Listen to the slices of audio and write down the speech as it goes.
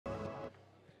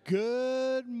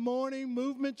Good morning,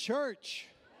 Movement Church.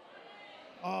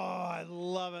 Oh, I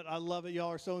love it. I love it.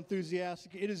 Y'all are so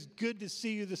enthusiastic. It is good to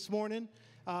see you this morning.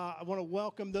 I want to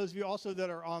welcome those of you also that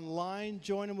are online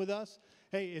joining with us.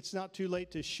 Hey, it's not too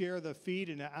late to share the feed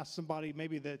and ask somebody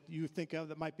maybe that you think of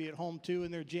that might be at home too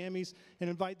in their jammies and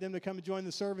invite them to come and join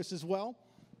the service as well.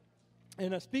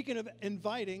 And speaking of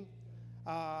inviting,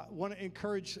 I want to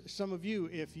encourage some of you,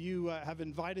 if you have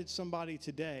invited somebody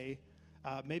today,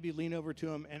 maybe lean over to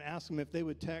them and ask them if they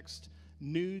would text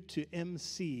new to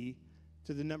MC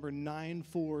to the number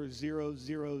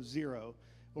 94000.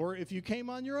 Or if you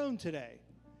came on your own today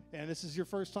and this is your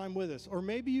first time with us, or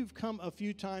maybe you've come a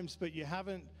few times but you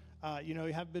haven't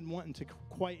been wanting to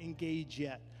quite engage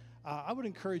yet, I would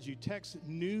encourage you, text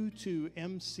new to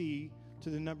MC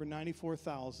to the number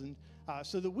 94,000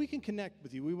 so that we can connect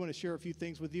with you. We want to share a few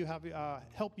things with you,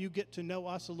 help you get to know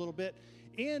us a little bit.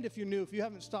 And if you're new, if you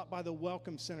haven't stopped by the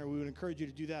Welcome Center, we would encourage you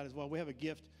to do that as well. We have a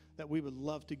gift that we would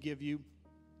love to give you,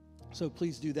 so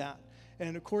please do that.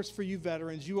 And, of course, for you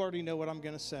veterans, you already know what I'm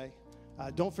going to say.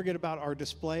 Don't forget about our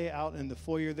display out in the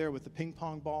foyer there with the ping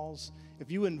pong balls. If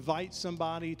you invite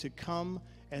somebody to come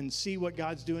and see what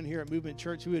God's doing here at Movement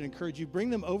Church, we would encourage you, bring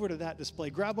them over to that display.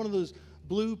 Grab one of those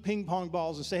blue ping pong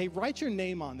balls and say, hey, write your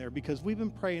name on there because we've been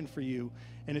praying for you.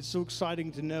 And it's so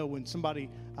exciting to know when somebody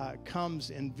comes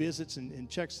and visits and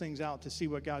checks things out to see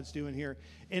what God's doing here.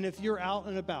 And if you're out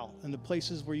and about in the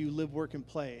places where you live, work, and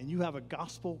play, and you have a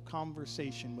gospel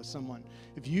conversation with someone,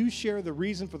 if you share the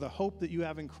reason for the hope that you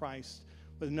have in Christ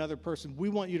with another person, we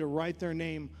want you to write their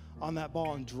name on that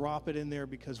ball and drop it in there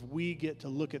because we get to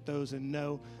look at those and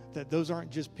know that those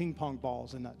aren't just ping pong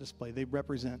balls in that display. They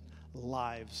represent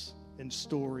lives and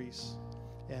stories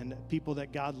and people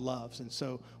that God loves. And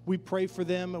so we pray for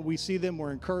them. We see them.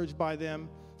 We're encouraged by them.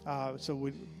 So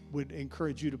we would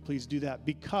encourage you to please do that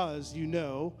because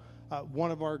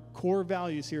one of our core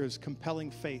values here is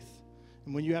compelling faith.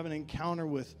 And when you have an encounter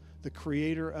with the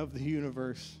creator of the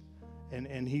universe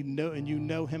and you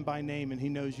know him by name and he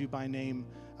knows you by name,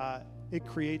 it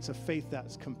creates a faith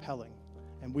that's compelling.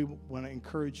 And we want to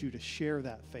encourage you to share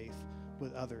that faith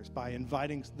with others by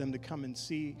inviting them to come and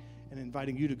see and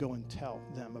inviting you to go and tell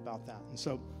them about that. And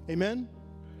so, amen?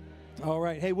 All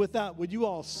right. Hey, with that, would you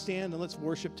all stand and let's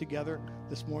worship together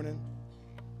this morning?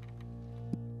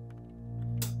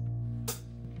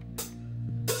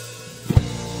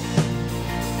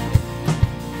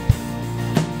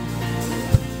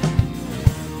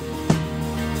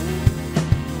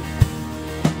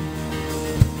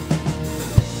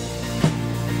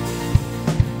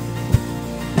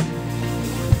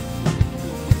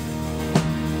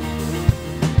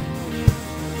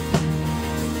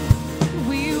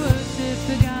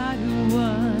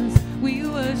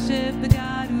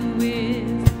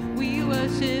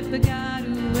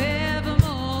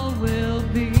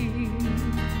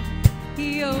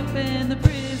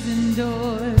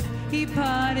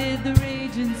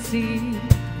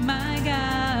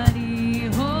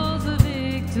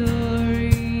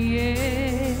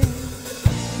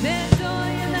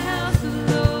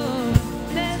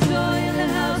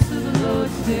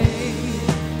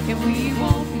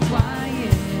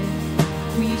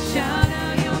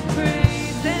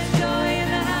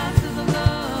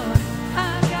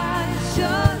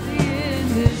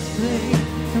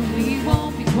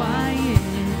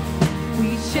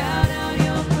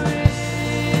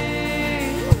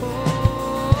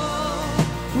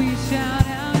 We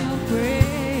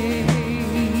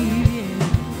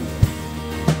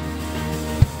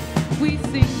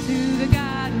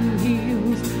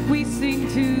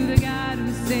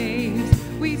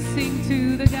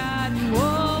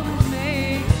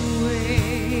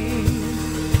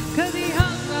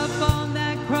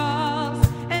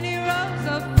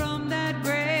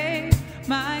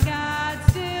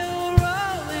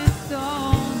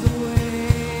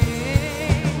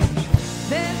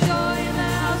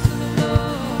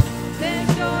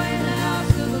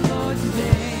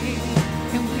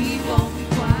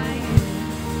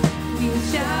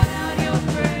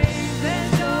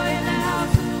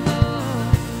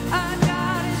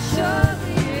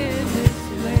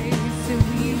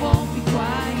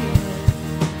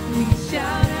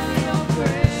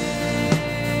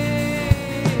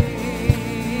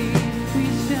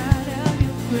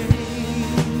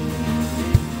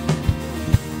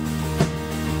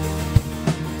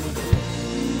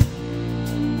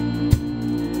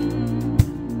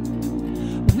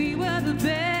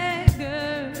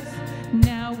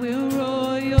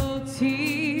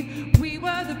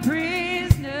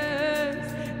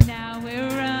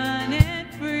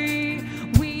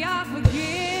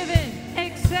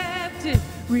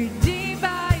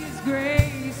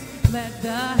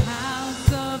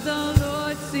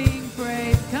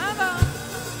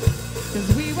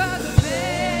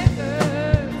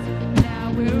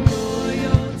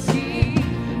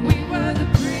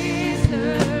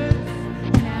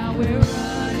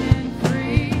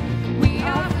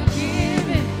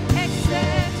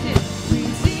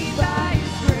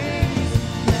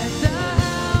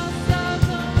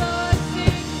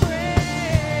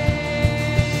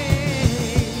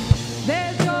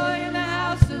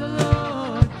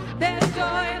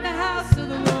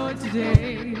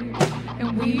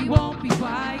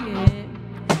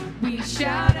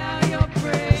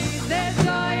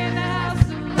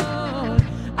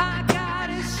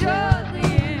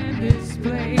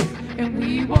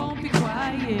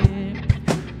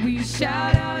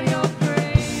shout out your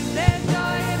praise. There's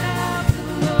joy in the house of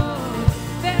the Lord.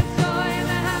 There's joy in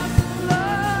the house of the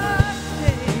Lord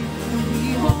today.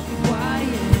 We won't be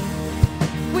quiet.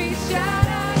 We shout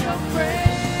out your praise.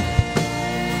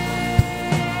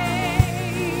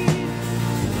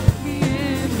 Be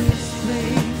in this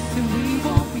place, and we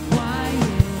won't be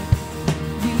quiet.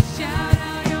 We shout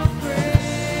out your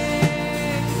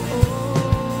praise.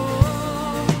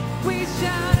 Oh, we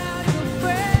shout out your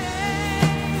praise.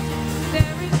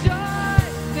 There is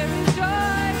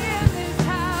joy in this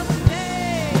house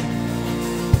today.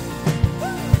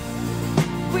 Woo!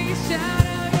 We shout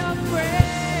out your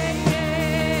praise.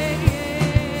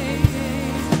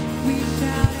 We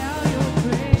shout out your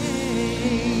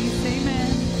praise.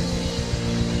 Amen.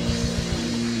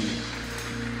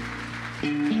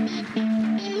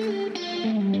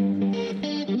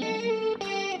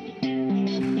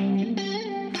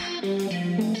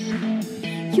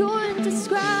 You're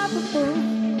indescribable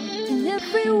in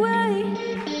every way.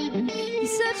 You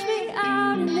search me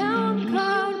out and now I'm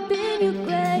caught up in your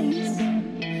grace.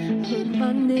 Heard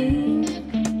my name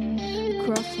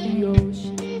across the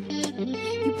ocean.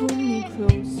 You pulled me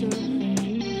closer.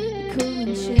 The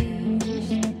current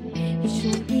changed. You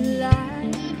showed me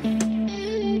light,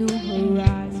 new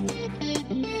horizon,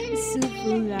 a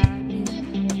silver lining,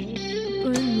 a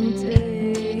brand new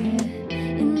day.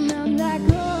 And I'm like,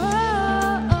 oh,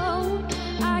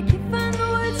 I can't find the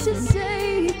words to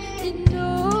say. And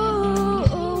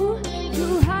no,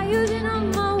 you're higher than all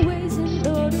my ways, and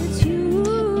Lord, it's you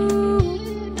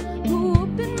who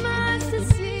opened my eyes to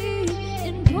see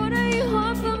and poured out your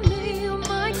heart for me. Oh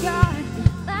my God,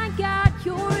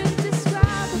 you're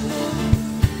indescribable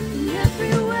in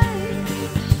every way.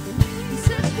 You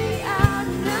set me out,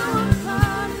 and now I'm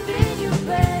caught up in your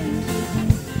face.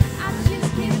 I just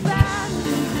can't fathom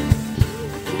it.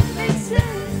 I can't make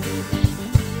sense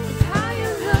of how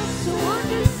your love so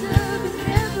undeserved and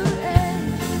never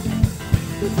ends.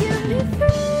 You give me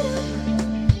freedom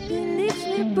that leaves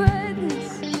me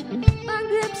breathless. My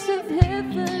glimpse of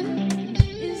heaven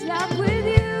is life with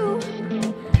you.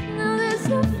 Now there's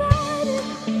no fighting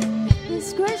this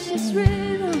gracious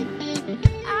rhythm.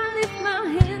 I lift my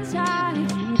hands high in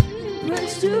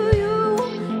praise to you.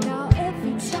 Now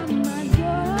every time I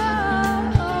go,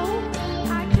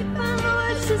 I can't find the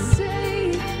words to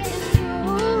say.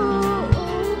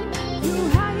 And you're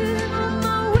higher than all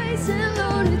my ways, and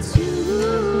Lord, it's you who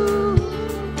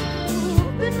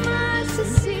opened my eyes to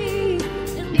see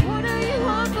and poured out your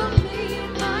heart for me.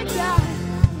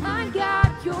 My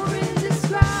God, you're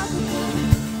indescribable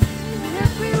in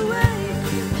every way.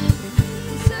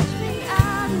 You search me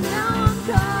out, and now I'm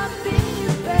caught up in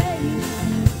your face.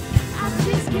 I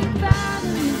just can't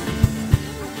fathom it.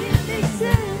 I can't make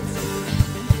sense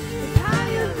of how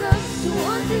your love so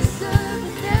undeserved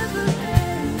and never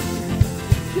ends.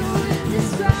 You're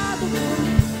indescribable,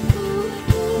 ooh,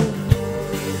 ooh, ooh.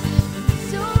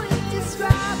 So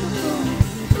indescribable,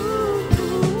 ooh,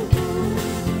 ooh, ooh.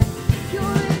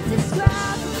 You're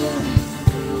indescribable,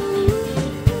 ooh,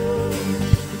 ooh.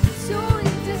 So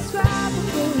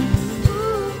indescribable,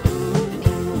 ooh, ooh,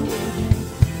 ooh.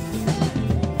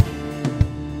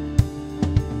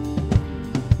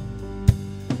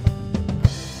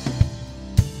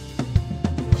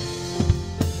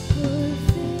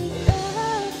 Perfect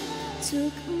love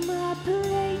took my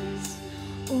place.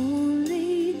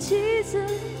 Only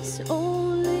Jesus,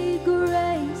 only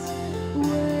grace.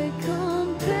 What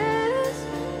compares?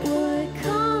 What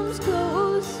comes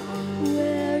close?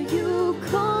 Where you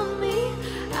call me,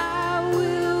 I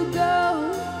will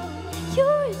go.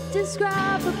 You're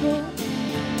indescribable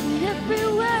in every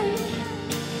way.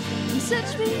 You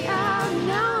search me out, and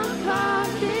now I'm caught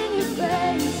in your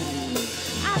face.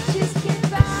 I just can't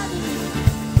fathom it.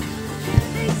 I can't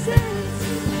make sense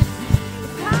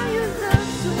of how your love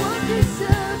so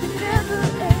undeserved and never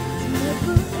ends,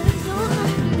 never ends. Oh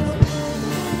no,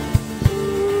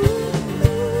 ooh,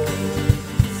 ooh,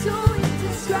 so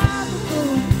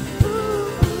indescribable. Ooh,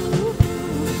 ooh,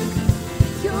 ooh,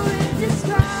 you're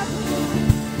indescribable.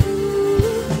 Ooh,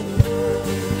 ooh,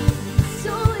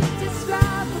 so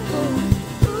indescribable.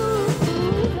 Ooh,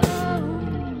 ooh, oh.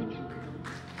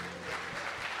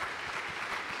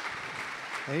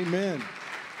 Amen.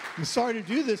 I'm sorry to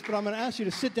do this, but I'm going to ask you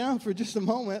to sit down for just a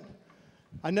moment.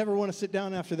 I never want to sit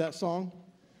down after that song.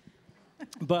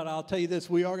 But I'll tell you this,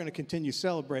 we are going to continue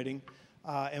celebrating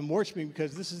and worshiping,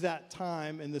 because this is that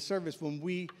time in the service when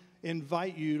we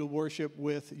invite you to worship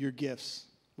with your gifts,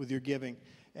 with your giving.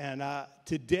 And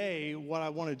today, what I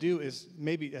want to do is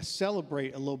maybe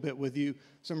celebrate a little bit with you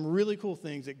some really cool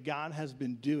things that God has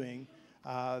been doing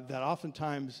that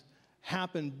oftentimes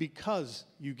happen because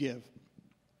you give.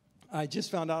 I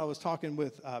just found out, I was talking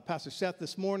with Pastor Seth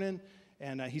this morning,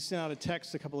 and he sent out a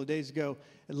text a couple of days ago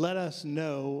and let us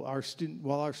know,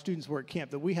 while our students were at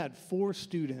camp, that we had 4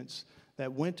 students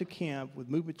that went to camp with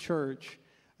Movement Church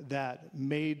that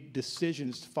made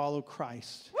decisions to follow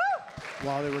Christ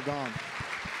while they were gone.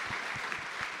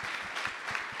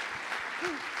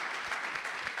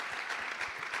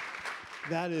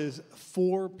 That is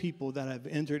 4 people that have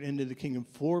entered into the kingdom,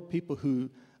 4 people who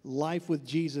life with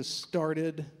Jesus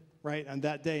started right on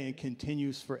that day and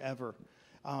continues forever.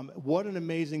 What an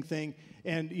amazing thing.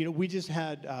 And, you know, we just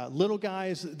had little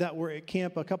guys that were at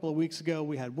camp a couple of weeks ago.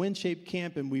 We had Wind-Shaped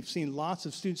Camp, and we've seen lots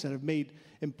of students that have made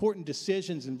important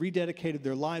decisions and rededicated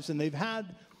their lives, and they've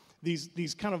had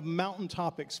these kind of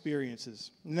mountaintop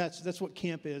experiences. And that's what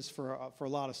camp is for a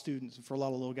lot of students and for a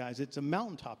lot of little guys. It's a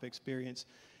mountaintop experience.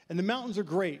 And the mountains are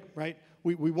great, right?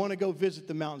 We want to go visit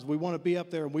the mountains. We want to be up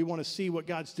there, and we want to see what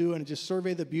God's doing and just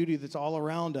survey the beauty that's all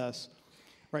around us,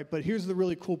 right? But here's the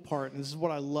really cool part, and this is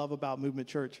what I love about Movement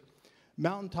Church.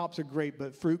 Mountaintops are great,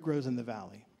 but fruit grows in the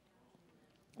valley.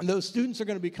 And those students are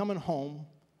going to be coming home,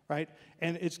 right?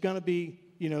 And it's going to be,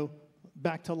 you know,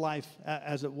 back to life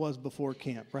as it was before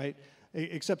camp, right?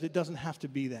 Except it doesn't have to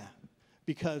be that,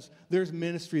 because there's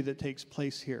ministry that takes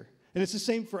place here. And it's the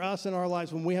same for us in our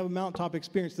lives. When we have a mountaintop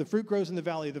experience, the fruit grows in the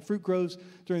valley. The fruit grows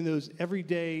during those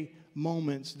everyday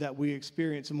moments that we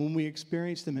experience. And when we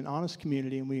experience them in honest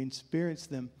community, and we experience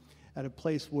them at a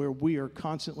place where we are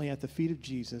constantly at the feet of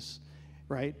Jesus,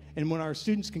 right? And when our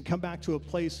students can come back to a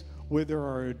place where there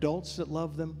are adults that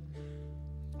love them,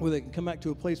 where they can come back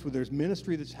to a place where there's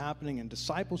ministry that's happening and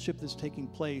discipleship that's taking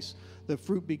place, the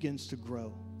fruit begins to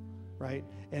grow, right?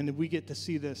 And we get to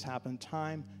see this happen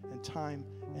time and time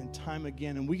and time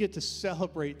again. And we get to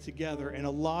celebrate together. And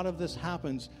a lot of this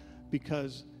happens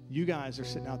because you guys are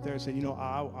sitting out there and saying, you know,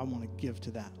 I want to give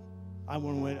to that. I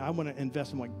want to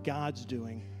invest in what God's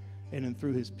doing in and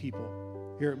through his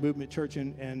people here at Movement Church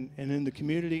and in the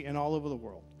community and all over the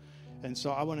world. And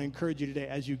so I want to encourage you today,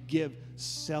 as you give,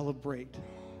 celebrate.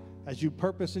 As you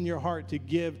purpose in your heart to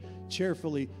give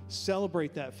cheerfully,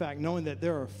 celebrate that fact, knowing that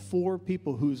there are 4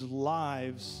 people whose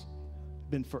lives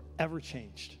have been forever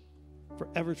changed,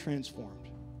 forever transformed.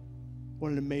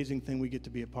 What an amazing thing we get to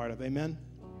be a part of. Amen?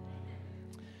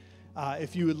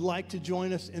 If you would like to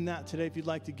join us in that today, if you'd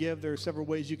like to give, there are several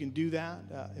ways you can do that.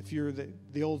 If you're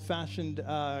the old-fashioned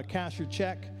cash or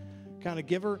check kind of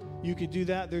giver, you could do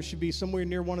that. There should be somewhere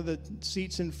near one of the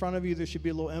seats in front of you, there should be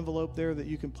a little envelope there that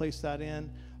you can place that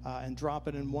in and drop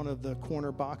it in one of the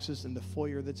corner boxes in the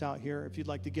foyer that's out here. If you'd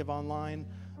like to give online,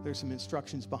 there's some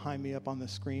instructions behind me up on the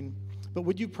screen. But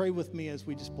would you pray with me as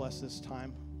we just bless this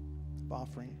time of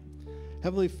offering?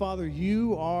 Heavenly Father,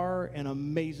 you are an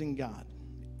amazing God,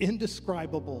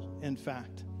 indescribable, in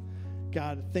fact.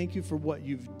 God, thank you for what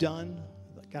you've done.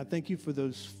 God, thank you for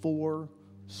those 4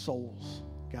 souls,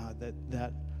 God,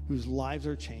 that whose lives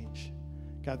are changed.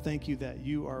 God, thank you that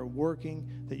you are working,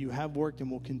 that you have worked and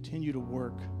will continue to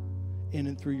work in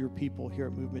and through your people here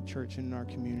at Movement Church and in our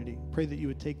community. Pray that you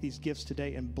would take these gifts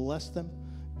today and bless them,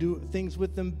 do things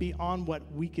with them beyond what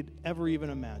we could ever even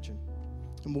imagine.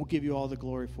 And we'll give you all the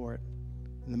glory for it.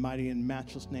 In the mighty and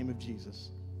matchless name of Jesus,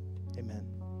 amen.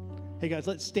 Hey guys,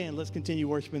 let's stand. Let's continue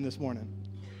worshiping this morning.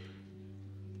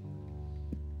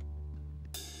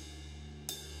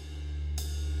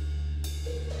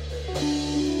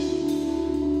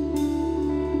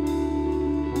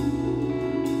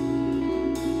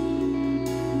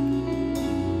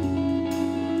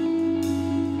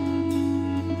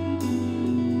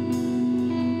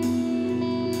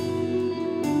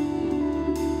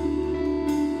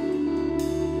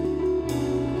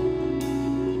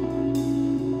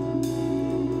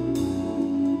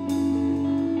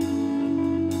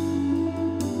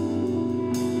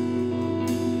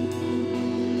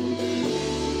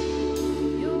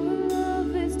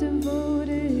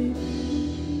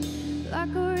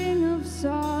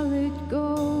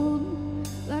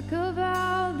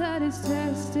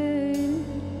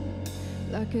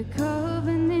 Like a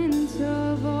covenant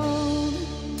of old,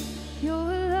 your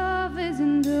love is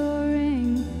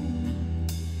enduring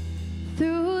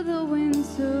through the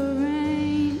winter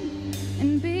rain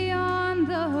and beyond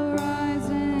the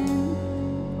horizon,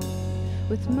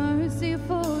 with mercy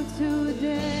for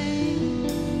today.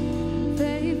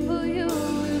 Faithful you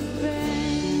will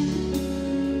reign,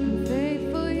 and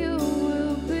faithful you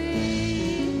will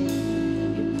be.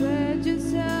 You pledge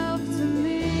yourself to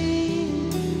me.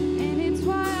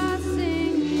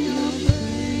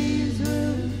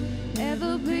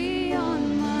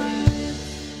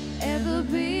 Ever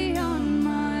be on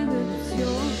my lips,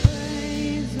 your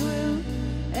praise will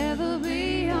ever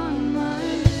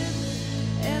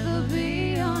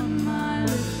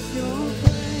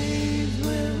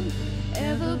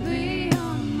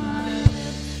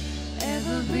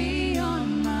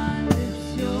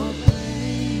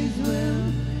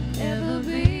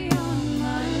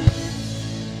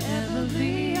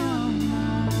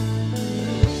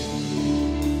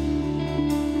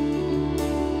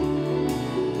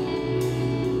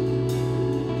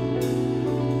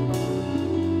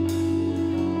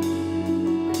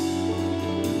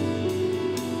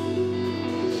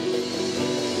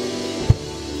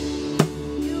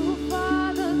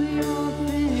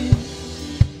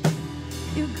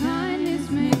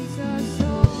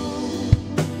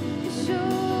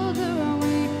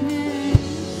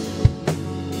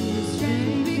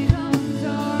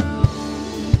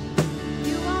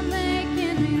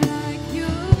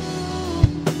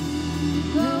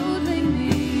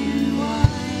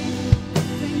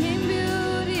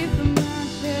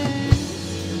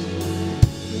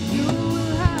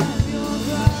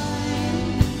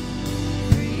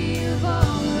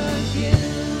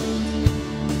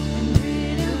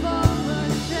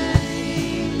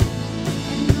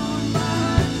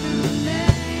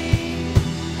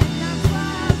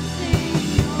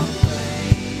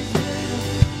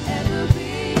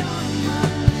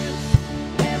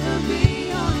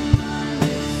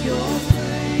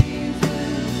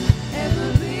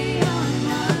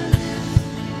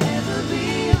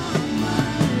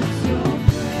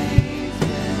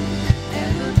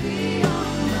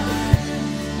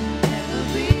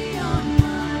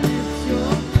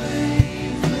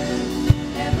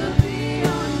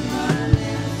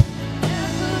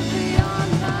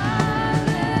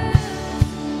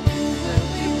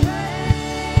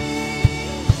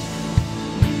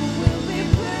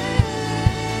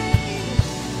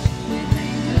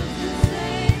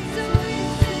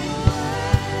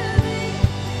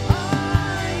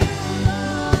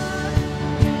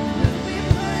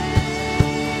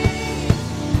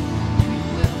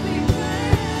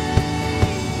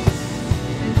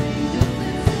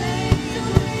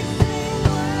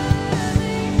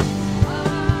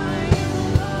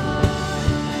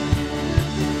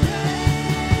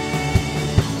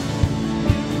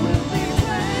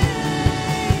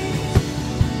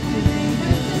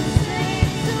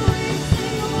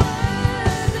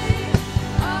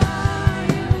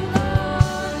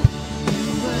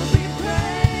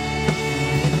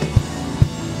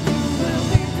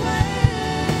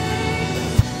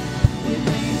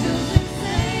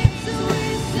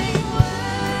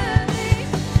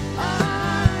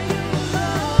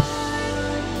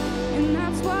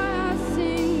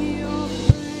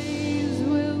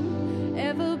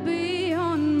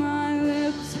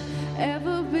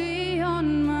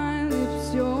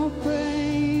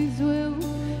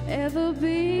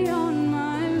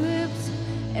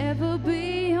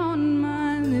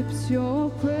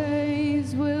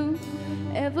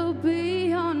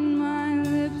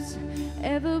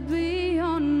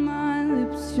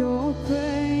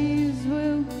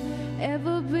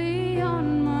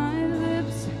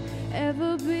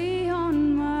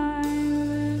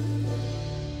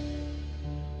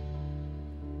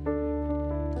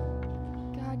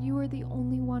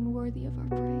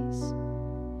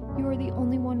You are the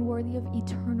only one worthy of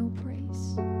eternal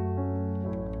praise.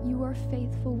 You are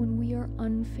faithful when we are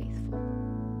unfaithful.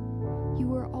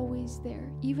 You are always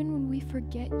there. Even when we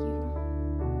forget you,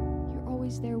 you're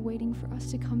always there waiting for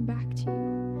us to come back to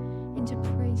you and to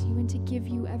praise you and to give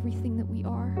you everything that we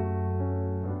are.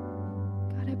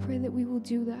 God, I pray that we will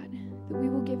do that we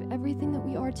will give everything that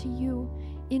we are to you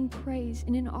in praise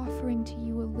and in offering to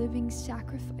you a living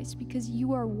sacrifice, because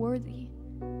you are worthy.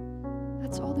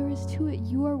 That's all there is to it.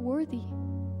 You are worthy.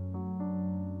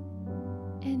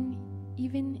 And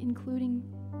even including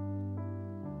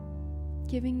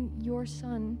giving your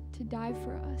Son to die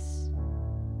for us,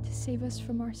 to save us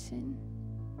from our sin.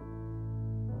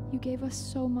 You gave us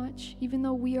so much, even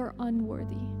though we are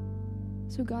unworthy.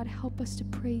 So God, help us to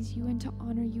praise you and to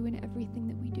honor you in everything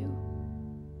that we do.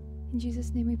 In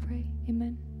Jesus' name we pray.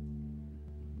 Amen.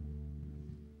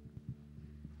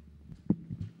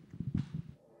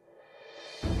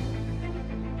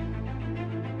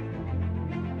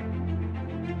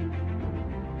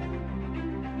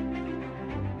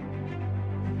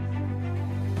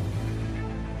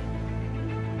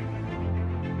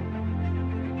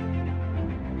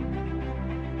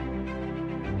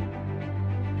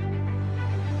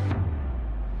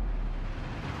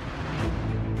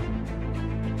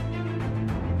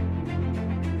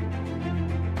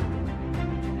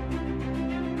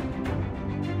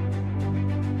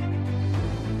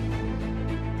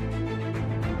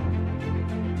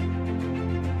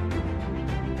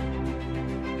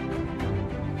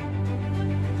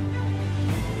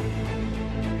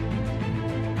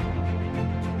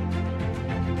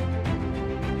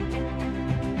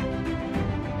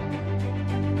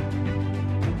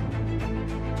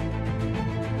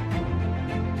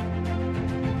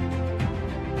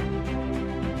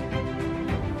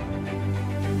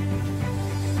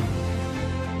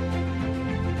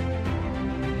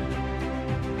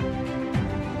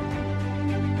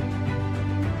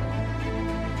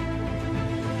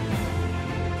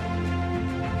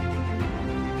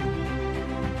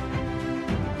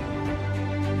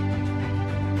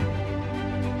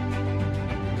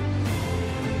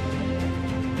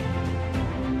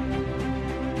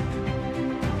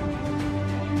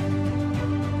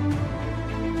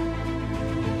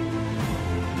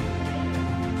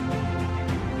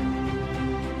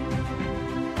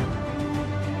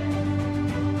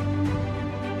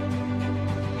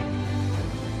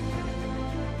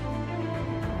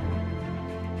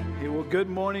 Good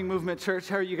morning, Movement Church.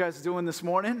 How are you guys doing this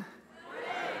morning?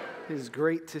 It is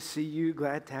great to see you.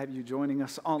 Glad to have you joining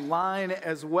us online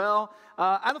as well.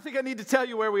 I don't think I need to tell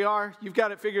you where we are. You've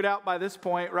got it figured out by this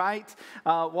point, right?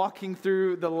 Walking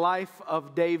through the life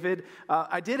of David.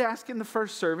 I did ask in the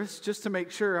first service, just to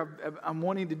make sure, I'm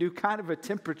wanting to do kind of a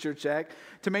temperature check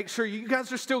to make sure you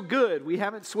guys are still good. We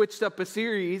haven't switched up a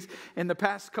series in the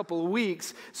past couple of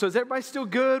weeks. So is everybody still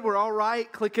good? We're all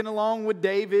right clicking along with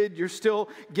David. You're still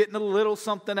getting a little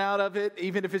something out of it,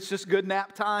 even if it's just good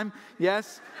nap time?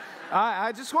 Yes?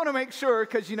 I just want to make sure,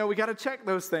 because, we got to check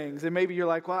those things. And maybe you're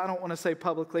like, well, I don't want to say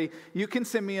publicly. You can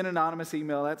send me an anonymous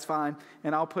email. That's fine.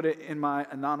 And I'll put it in my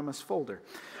anonymous folder.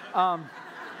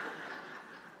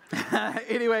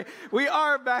 Anyway, we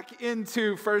are back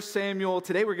into 1 Samuel.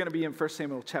 Today we're going to be in 1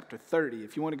 Samuel chapter 30.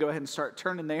 If you want to go ahead and start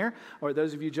turning there, or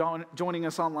those of you joining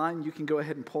us online, you can go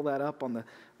ahead and pull that up on the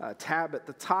tab at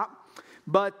the top.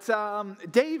 But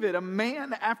David, a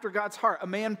man after God's heart, a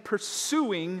man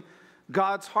pursuing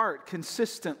God's heart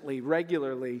consistently,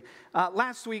 regularly.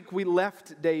 Last week we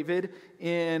left David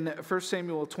in 1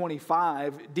 Samuel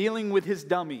 25 dealing with his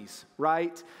dummies,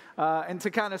 right? And to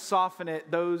kind of soften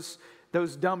it, those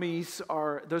dummies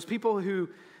are those people who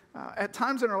at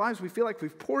times in our lives we feel like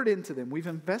we've poured into them, we've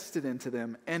invested into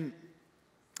them, and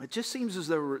it just seems as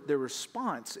though their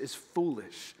response is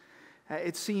foolish.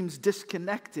 It seems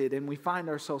disconnected, and we find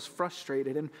ourselves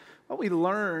frustrated. And what we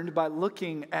learned by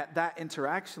looking at that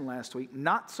interaction last week,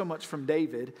 not so much from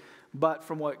David, but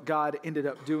from what God ended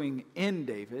up doing in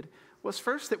David, was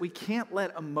first that we can't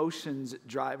let emotions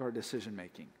drive our decision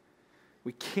making.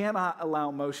 We cannot allow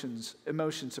emotions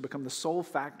to become the sole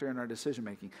factor in our decision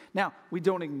making. Now, we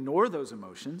don't ignore those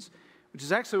emotions, which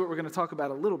is actually what we're going to talk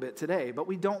about a little bit today, but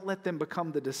we don't let them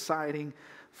become the deciding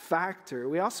factor.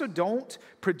 We also don't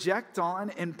project on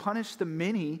and punish the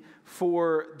many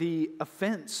for the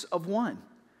offense of one.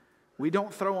 We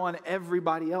don't throw on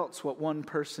everybody else what one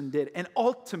person did. And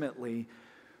ultimately,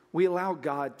 we allow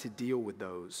God to deal with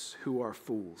those who are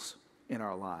fools in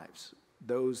our lives,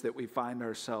 those that we find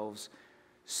ourselves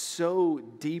so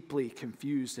deeply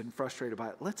confused and frustrated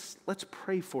by. Let's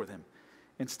pray for them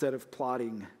instead of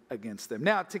plotting against them.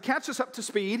 Now, to catch us up to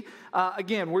speed,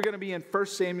 again, we're going to be in 1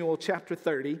 Samuel chapter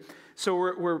 30. So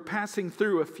we're passing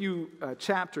through a few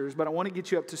chapters, but I want to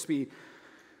get you up to speed.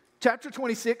 Chapter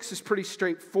 26 is pretty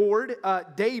straightforward.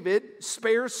 David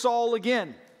spares Saul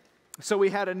again. So we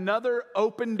had another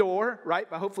open door, right?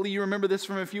 But hopefully you remember this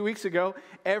from a few weeks ago.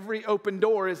 Every open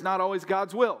door is not always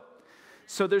God's will.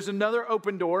 So there's another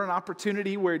open door, an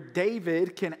opportunity where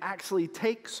David can actually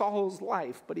take Saul's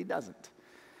life, but he doesn't.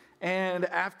 And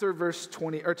after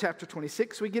chapter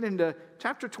 26, we get into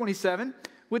chapter 27,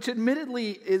 which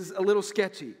admittedly is a little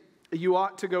sketchy. You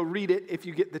ought to go read it if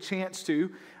you get the chance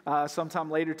to sometime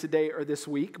later today or this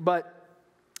week. But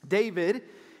David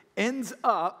ends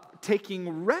up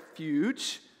taking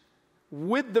refuge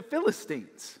with the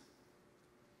Philistines.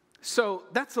 So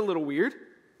that's a little weird.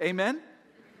 Amen?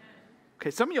 Okay,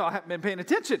 some of y'all haven't been paying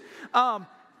attention.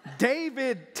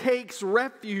 David takes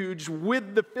refuge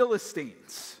with the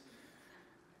Philistines.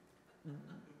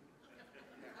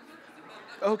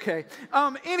 Okay.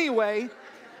 Anyway,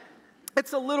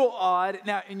 it's a little odd.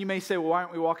 Now, and you may say, well, why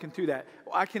aren't we walking through that?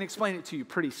 Well, I can explain it to you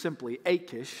pretty simply.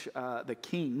 Achish, the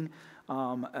king,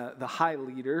 the high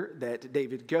leader that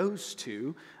David goes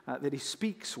to, that he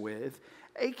speaks with,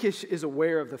 Achish is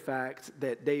aware of the fact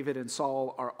that David and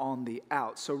Saul are on the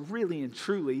out. So really and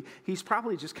truly, he's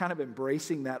probably just kind of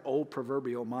embracing that old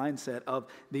proverbial mindset of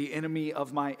the enemy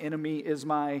of my enemy is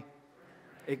my...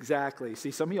 Exactly. See,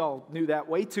 some of y'all knew that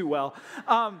way too well.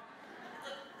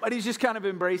 But he's just kind of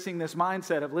embracing this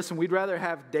mindset of, listen, we'd rather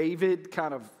have David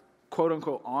kind of, quote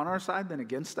unquote, on our side than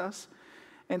against us.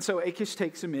 And so Achish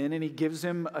takes him in and he gives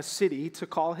him a city to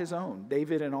call his own,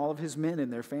 David and all of his men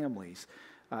and their families.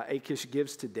 Achish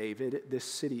gives to David this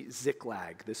city,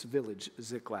 Ziklag, this village,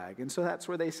 Ziklag. And so that's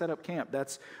where they set up camp.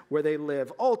 That's where they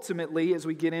live. Ultimately, as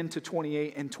we get into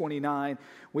 28 and 29,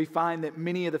 we find that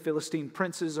many of the Philistine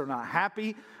princes are not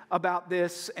happy about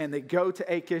this. And they go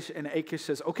to Achish, and Achish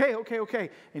says, okay.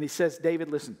 And he says, David,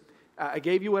 listen, I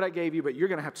gave you what I gave you, but you're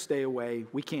going to have to stay away.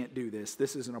 We can't do this.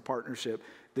 This isn't a partnership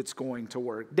that's going to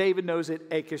work. David knows it.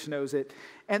 Achish knows it.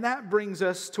 And that brings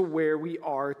us to where we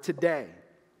are today.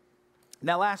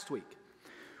 Now, last week,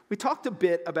 we talked a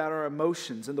bit about our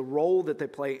emotions and the role that they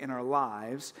play in our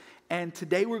lives, and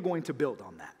today we're going to build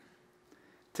on that.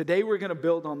 Today we're going to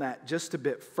build on that just a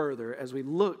bit further as we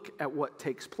look at what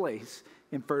takes place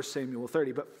in 1 Samuel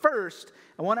 30. But first,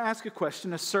 I want to ask a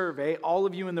question, a survey. All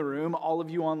of you in the room, all of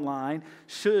you online,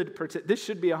 this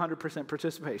should be 100%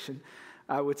 participation,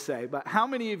 I would say. But how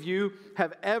many of you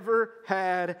have ever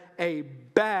had a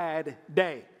bad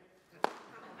day?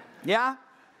 Yeah?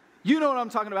 You know what I'm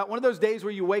talking about. One of those days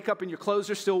where you wake up and your clothes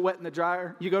are still wet in the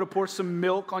dryer. You go to pour some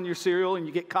milk on your cereal and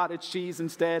you get cottage cheese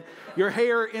instead. Your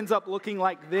hair ends up looking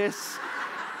like this.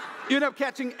 You end up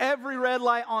catching every red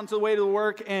light on the way to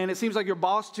work, and it seems like your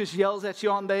boss just yells at you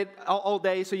all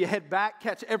day, so you head back,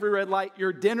 catch every red light.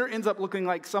 Your dinner ends up looking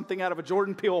like something out of a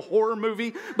Jordan Peele horror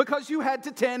movie because you had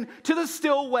to tend to the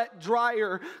still wet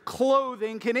dryer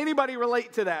clothing. Can anybody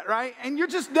relate to that, right? And you're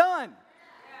just done.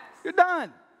 You're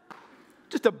done.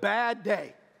 Just a bad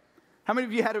day. How many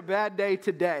of you had a bad day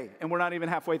today and we're not even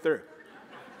halfway through?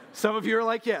 Some of you are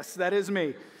like, yes, that is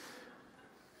me.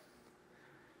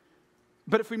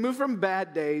 But if we move from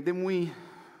bad day, then we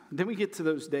get to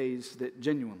those days that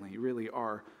genuinely really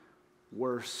are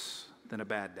worse than a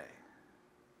bad day.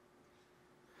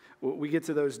 We get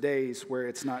to those days where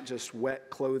it's not just wet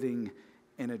clothing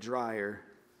in a dryer,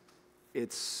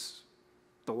 it's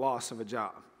the loss of a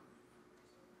job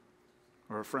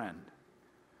or a friend.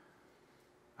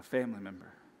 A family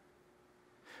member.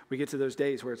 We get to those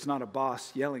days where it's not a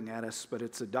boss yelling at us, but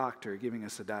it's a doctor giving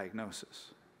us a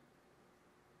diagnosis.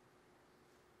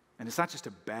 And it's not just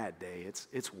a bad day,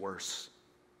 it's worse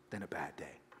than a bad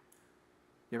day.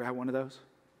 You ever had one of those?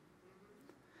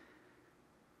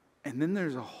 And then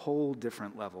there's a whole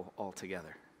different level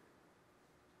altogether.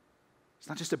 It's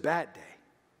not just a bad day.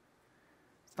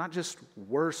 It's not just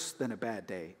worse than a bad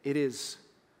day. It is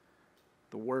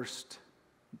the worst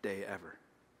day ever.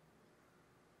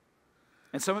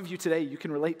 And some of you today, you can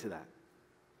relate to that.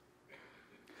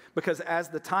 Because as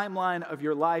the timeline of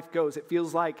your life goes, it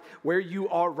feels like where you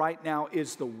are right now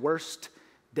is the worst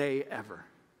day ever.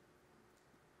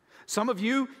 Some of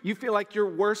you, you feel like your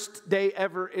worst day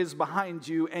ever is behind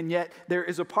you, and yet there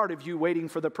is a part of you waiting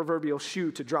for the proverbial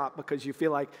shoe to drop because you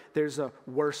feel like there's a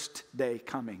worst day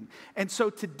coming. And so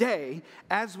today,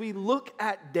 as we look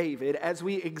at David, as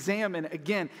we examine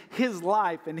again his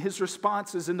life and his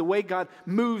responses and the way God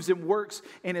moves and works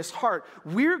in his heart,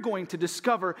 we're going to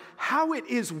discover how it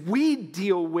is we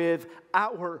deal with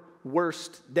our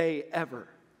worst day ever.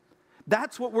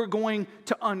 That's what we're going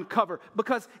to uncover.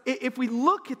 Because if we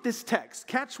look at this text,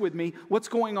 catch with me what's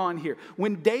going on here.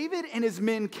 When David and his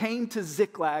men came to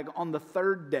Ziklag on the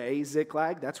third day,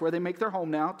 Ziklag, that's where they make their home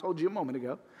now, told you a moment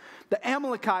ago. The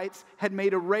Amalekites had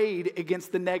made a raid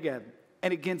against the Negev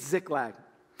and against Ziklag.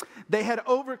 They had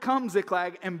overcome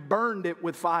Ziklag and burned it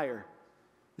with fire.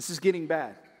 This is getting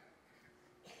bad.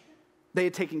 They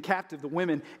had taken captive the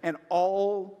women and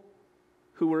all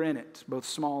who were in it, both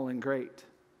small and great.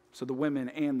 So the women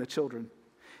and the children.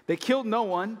 They killed no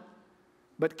one,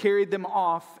 but carried them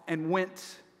off and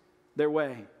went their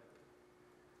way.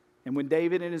 And when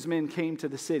David and his men came to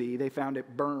the city, they found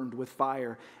it burned with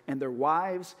fire, and their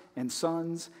wives and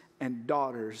sons and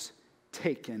daughters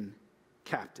taken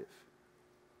captive.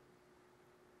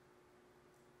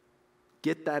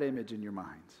 Get that image in your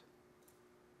minds.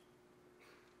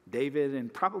 David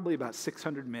and probably about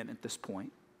 600 men at this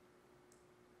point.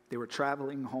 They were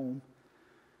traveling home.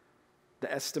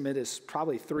 The estimate is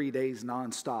probably 3 days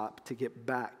nonstop to get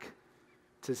back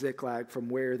to Ziklag from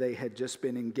where they had just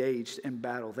been engaged in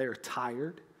battle. They're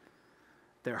tired.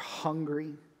 They're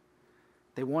hungry.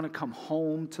 They want to come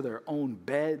home to their own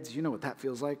beds. You know what that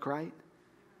feels like, right?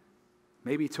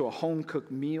 Maybe to a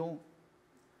home-cooked meal.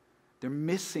 They're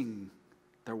missing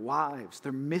their wives.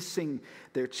 They're missing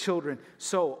their children.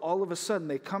 So all of a sudden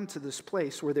they come to this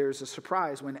place where there's a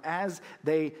surprise when as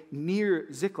they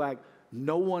near Ziklag,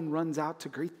 no one runs out to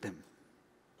greet them.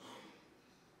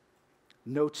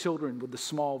 No children with the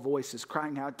small voices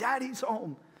crying out, "Daddy's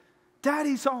home!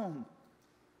 Daddy's home!"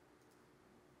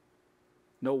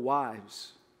 No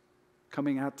wives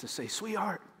coming out to say,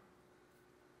 "Sweetheart."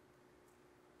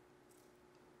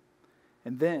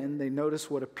 And then they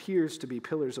notice what appears to be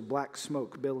pillars of black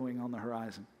smoke billowing on the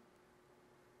horizon.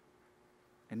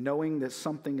 And knowing that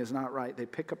something is not right, they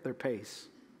pick up their pace,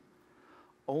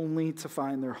 only to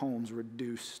find their homes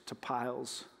reduced to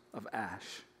piles of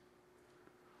ash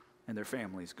and their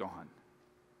families gone.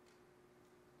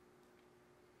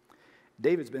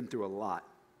 David's been through a lot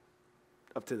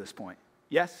up to this point.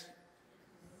 Yes?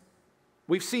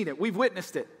 We've seen it. We've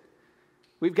witnessed it.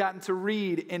 We've gotten to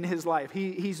read in his life.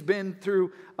 He's been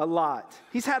through a lot.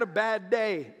 He's had a bad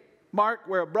day, Mark,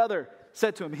 where a brother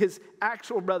said to him, his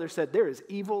actual brother said, "There is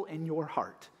evil in your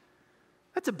heart."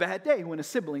 That's a bad day when a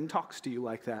sibling talks to you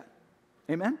like that.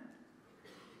 Amen?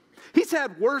 He's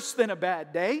had worse than a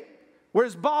bad day, where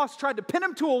his boss tried to pin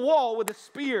him to a wall with a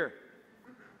spear.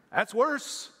 That's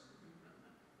worse.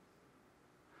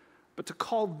 But to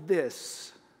call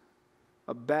this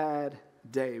a bad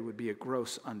day would be a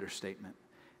gross understatement.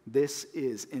 This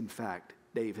is, in fact,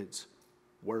 David's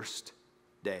worst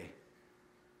day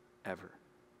ever.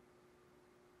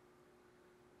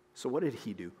 So what did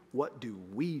he do? What do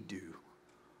we do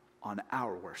on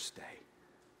our worst day?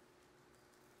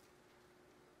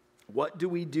 What do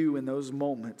we do in those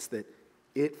moments that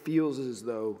it feels as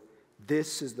though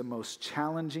this is the most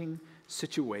challenging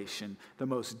situation, the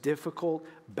most difficult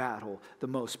battle, the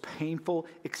most painful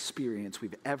experience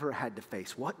we've ever had to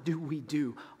face? What do we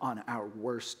do on our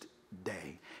worst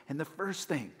day? And the first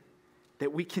thing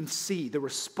that we can see, the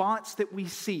response that we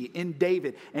see in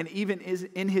David and even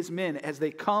in his men as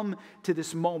they come to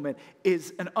this moment,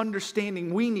 is an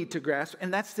understanding we need to grasp.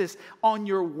 And that's this: on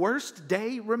your worst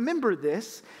day, remember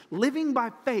this, living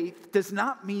by faith does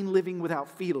not mean living without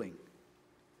feeling.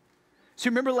 So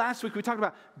remember last week we talked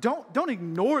about don't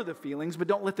ignore the feelings, but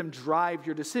don't let them drive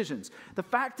your decisions. The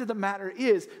fact of the matter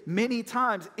is, many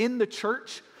times in the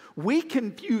church, we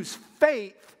confuse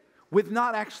faith with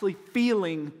not actually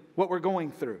feeling what we're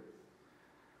going through.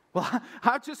 Well,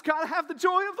 I just got to have the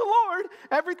joy of the Lord.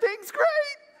 Everything's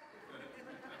great.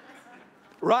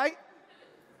 Right?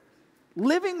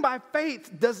 Living by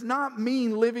faith does not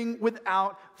mean living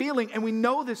without feeling. And we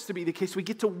know this to be the case. We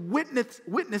get to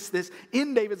witness this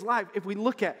in David's life. If we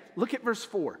look at verse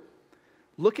 4.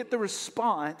 Look at the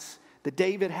response that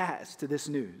David has to this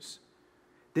news.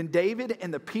 Then David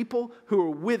and the people who were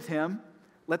with him,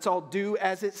 let's all do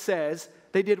as it says,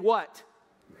 they did what?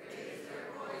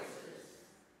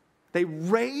 They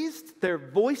raised their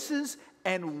voices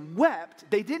and wept.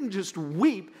 They didn't just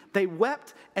weep, they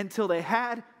wept until they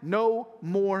had no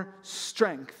more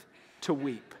strength to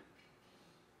weep.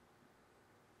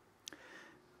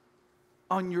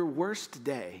 On your worst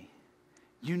day,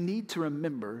 you need to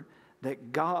remember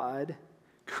that God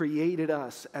created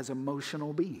us as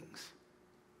emotional beings.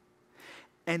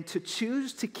 And to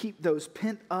choose to keep those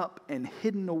pent up and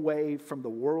hidden away from the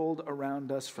world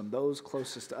around us, from those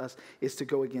closest to us, is to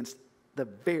go against the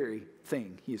very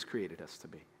thing He has created us to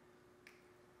be.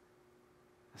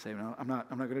 I say, no, I'm not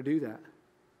going to do that.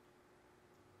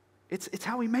 It's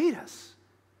how He made us.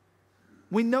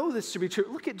 We know this to be true.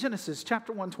 Look at Genesis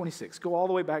chapter 1:26. Go all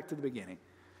the way back to the beginning.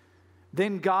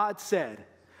 Then God said,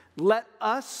 let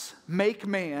us make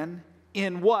man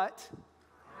in what?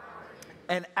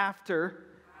 And after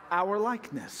our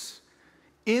likeness.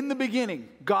 In the beginning,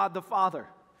 God the Father,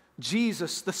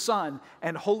 Jesus the Son,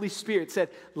 and Holy Spirit said,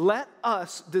 let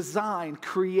us design,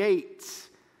 create,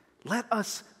 let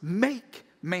us make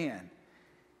man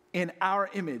in our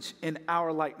image, in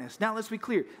our likeness. Now, let's be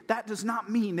clear. That does not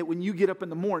mean that when you get up in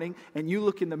the morning and you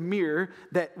look in the mirror,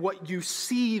 that what you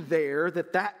see there,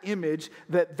 that image,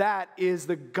 that is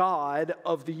the God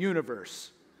of the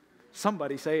universe.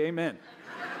 Somebody say amen.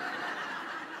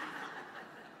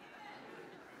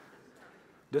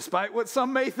 Despite what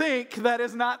some may think, that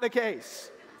is not the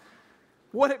case.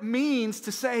 What it means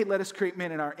to say, let us create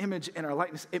man in our image and our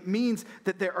likeness, it means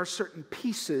that there are certain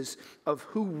pieces of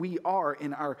who we are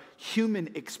in our human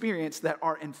experience that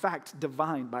are in fact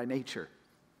divine by nature.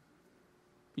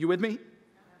 You with me?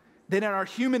 That in our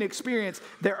human experience,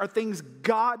 there are things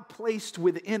God placed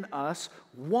within us,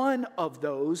 one of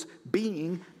those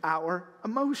being our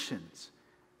emotions.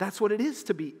 That's what it is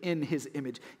to be in his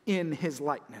image, in his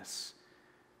likeness.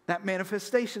 That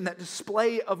manifestation, that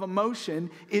display of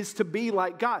emotion is to be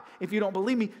like God. If you don't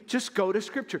believe me, just go to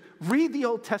Scripture. Read the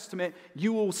Old Testament.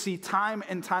 You will see time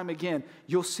and time again,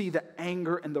 you'll see the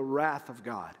anger and the wrath of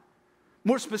God.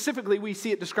 More specifically, we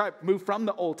see it described, move from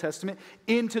the Old Testament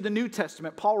into the New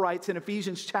Testament. Paul writes in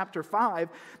Ephesians chapter 5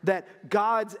 that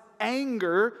God's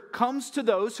anger comes to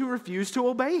those who refuse to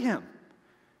obey him.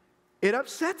 It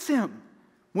upsets him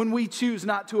when we choose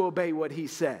not to obey what he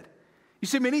said. You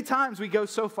see, many times we go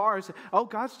so far as, oh,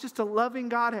 God's just a loving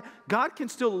God. God can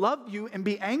still love you and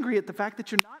be angry at the fact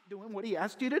that you're not doing what he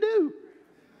asked you to do.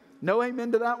 No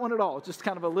amen to that one at all. Just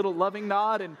kind of a little loving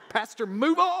nod and, Pastor,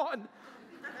 move on.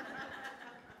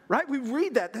 Right? We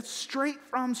read that. That's straight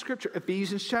from Scripture.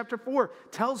 Ephesians chapter 4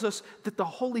 tells us that the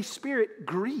Holy Spirit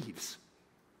grieves.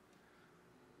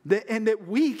 And that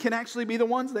we can actually be the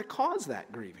ones that cause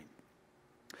that grieving.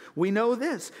 We know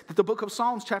this, that the book of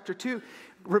Psalms chapter 2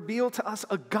 revealed to us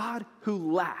a God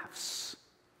who laughs.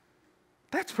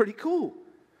 That's pretty cool.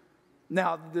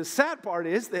 Now, the sad part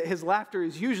is that his laughter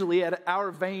is usually at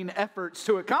our vain efforts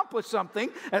to accomplish something.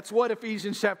 That's what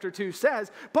Ephesians chapter 2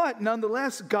 says. But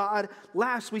nonetheless, God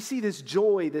laughs. We see this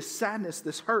joy, this sadness,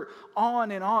 this hurt,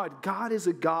 on and on. God is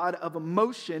a God of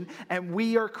emotion, and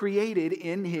we are created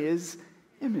in his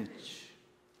image.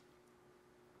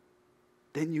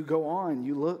 Then you go on,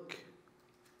 you look.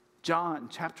 John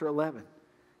chapter 11.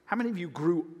 How many of you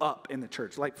grew up in the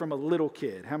church, like from a little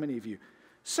kid? How many of you?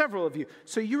 Several of you.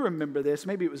 So you remember this.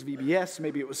 Maybe it was VBS,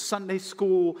 maybe it was Sunday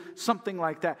school, something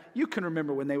like that. You can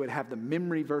remember when they would have the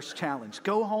memory verse challenge.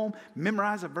 Go home,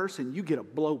 memorize a verse, and you get a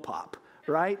blow pop,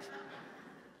 right?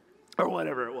 Or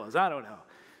whatever it was. I don't know.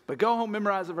 But go home,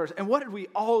 memorize a verse. And what did we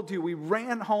all do? We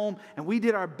ran home, and we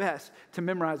did our best to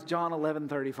memorize John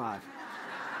 11:35.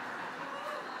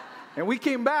 And we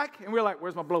came back, and we were like,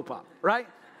 where's my blow pop, right?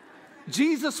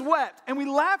 Jesus wept, and we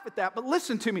laugh at that, but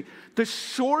listen to me. The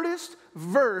shortest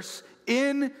verse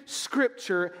in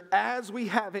Scripture, as we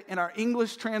have it in our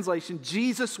English translation,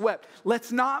 Jesus wept.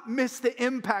 Let's not miss the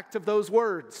impact of those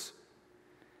words.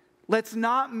 Let's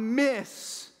not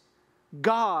miss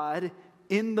God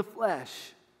in the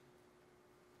flesh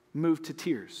moved to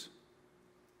tears.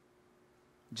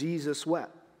 Jesus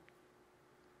wept.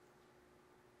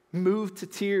 Moved to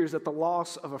tears at the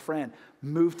loss of a friend.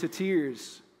 Moved to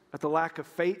tears at the lack of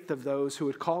faith of those who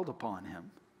had called upon him.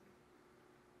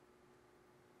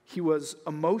 He was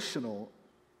emotional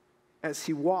as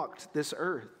he walked this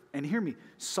earth. And hear me,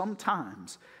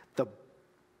 sometimes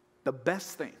the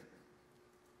best thing,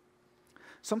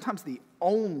 sometimes the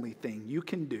only thing you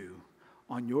can do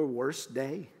on your worst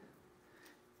day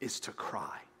is to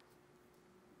cry.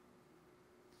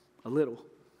 A little.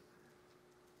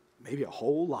 Maybe a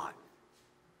whole lot.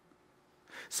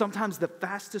 Sometimes the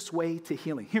fastest way to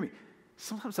healing, hear me,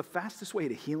 sometimes the fastest way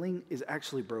to healing is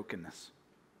actually brokenness.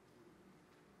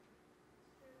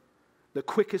 The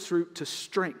quickest route to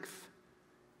strength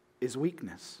is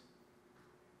weakness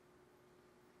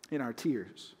in our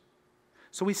tears.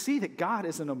 So we see that God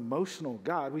is an emotional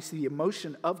God. We see the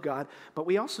emotion of God, but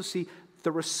we also see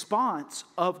the response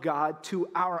of God to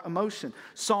our emotion.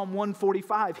 Psalm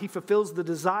 145, he fulfills the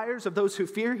desires of those who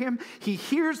fear him. He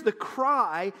hears the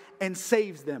cry and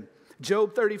saves them.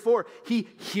 Job 34, he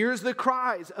hears the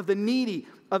cries of the needy,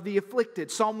 of the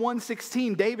afflicted. Psalm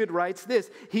 116, David writes this,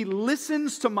 he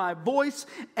listens to my voice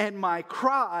and my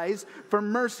cries for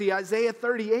mercy. Isaiah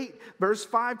 38, verse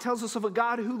 5 tells us of a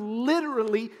God who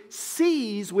literally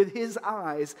sees with his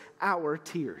eyes our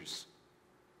tears.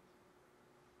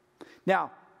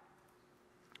 Now,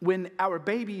 when our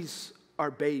babies are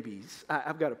babies,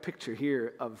 I've got a picture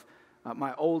here of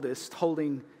my oldest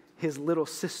holding his little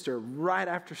sister right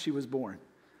after she was born.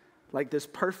 Like this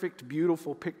perfect,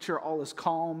 beautiful picture, all is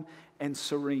calm and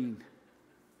serene.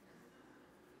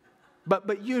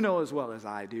 But you know as well as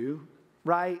I do,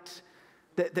 right,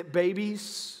 that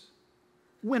babies,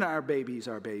 when our babies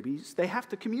are babies, they have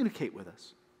to communicate with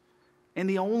us. And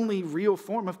the only real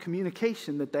form of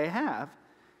communication that they have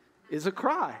is a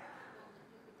cry.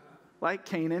 Like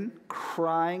Canaan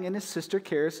crying in his sister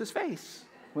Karis's face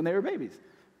when they were babies.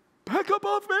 Back up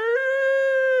off me!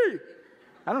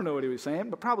 I don't know what he was saying,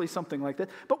 but probably something like that.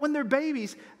 But when they're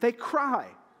babies, they cry.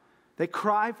 They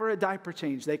cry for a diaper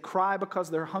change. They cry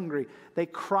because they're hungry. They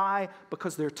cry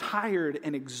because they're tired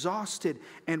and exhausted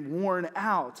and worn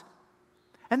out.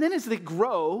 And then as they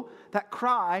grow, that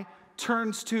cry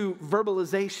turns to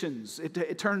verbalizations.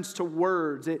 It turns to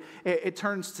words. It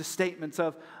turns to statements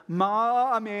of,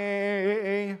 Mommy,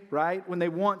 right? When they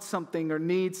want something or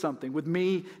need something. With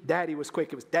me, Daddy was quick.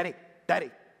 It was Daddy,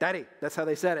 Daddy, Daddy. That's how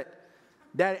they said it.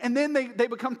 Daddy. And then they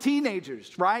become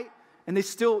teenagers, right? And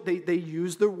they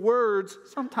use their words.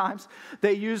 Sometimes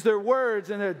they use their words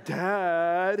and they're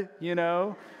Dad, you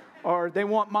know. Or they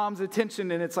want mom's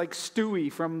attention and it's like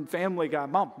Stewie from Family Guy.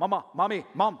 Mom, mama, mommy,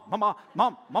 mom, mama,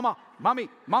 mom, mama, mommy,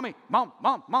 mommy, mom,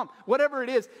 mom, mom. Whatever it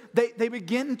is, they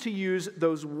begin to use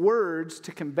those words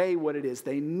to convey what it is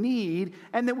they need.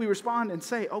 And then we respond and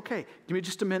say, okay, give me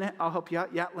just a minute. I'll help you out.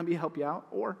 Yeah, let me help you out.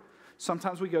 Or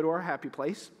sometimes we go to our happy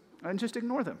place and just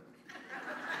ignore them.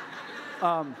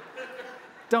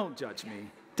 Don't judge me.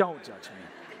 Don't judge me.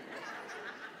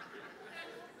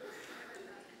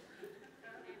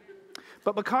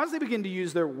 But because they begin to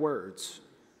use their words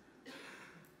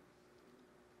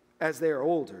as they are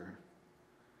older,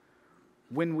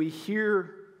 when we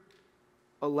hear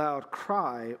a loud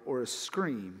cry or a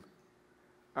scream,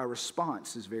 our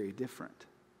response is very different.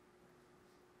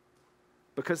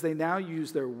 Because they now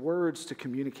use their words to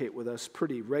communicate with us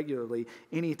pretty regularly.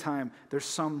 Anytime there's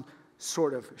some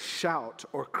sort of shout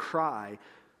or cry,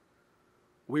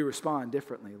 we respond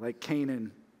differently. Like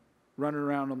Canaan running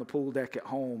around on the pool deck at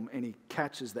home, and he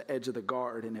catches the edge of the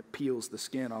guard, and it peels the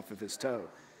skin off of his toe.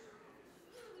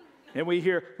 And we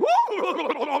hear,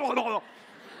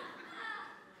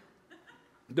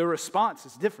 the response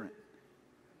is different.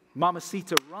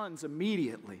 Mamacita runs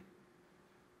immediately.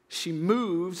 She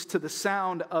moves to the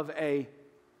sound of a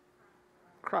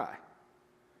cry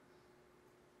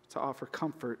to offer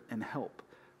comfort and help.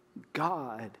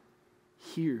 God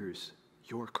hears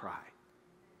your cry.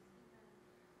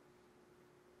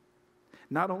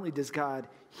 Not only does God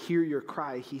hear your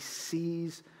cry, he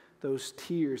sees those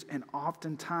tears, and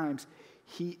oftentimes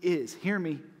he is, hear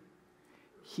me,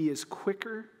 he is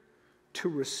quicker to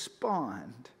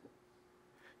respond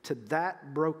to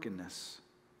that brokenness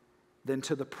than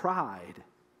to the pride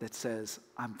that says,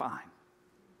 I'm fine.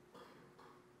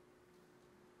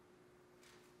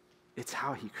 It's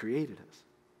how he created us.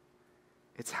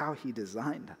 It's how he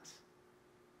designed us.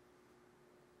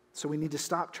 So we need to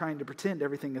stop trying to pretend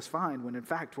everything is fine when in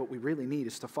fact what we really need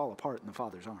is to fall apart in the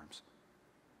Father's arms.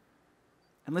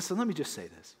 And listen, let me just say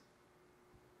this.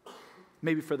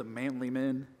 Maybe for the manly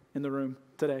men in the room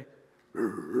today.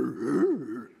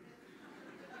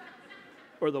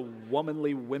 Or the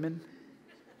womanly women.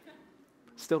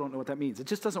 Still don't know what that means. It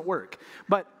just doesn't work.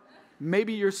 But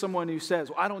maybe you're someone who says,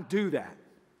 well, I don't do that.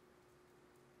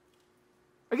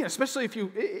 Again, especially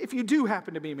if you do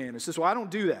happen to be a man who says, well, I don't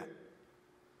do that.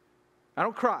 I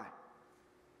don't cry.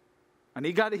 I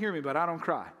need God to hear me, but I don't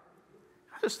cry.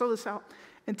 I'll just throw this out.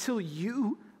 Until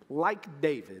you, like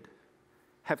David,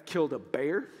 have killed a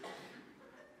bear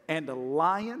and a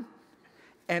lion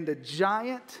and a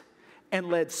giant and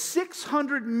led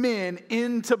 600 men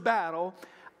into battle,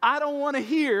 I don't want to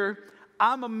hear,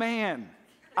 I'm a man,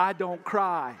 I don't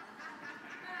cry.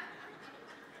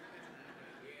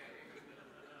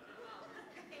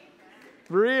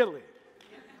 Really?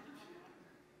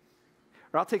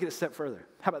 Or I'll take it a step further.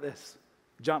 How about this?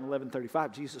 John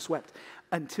 11:35, Jesus wept.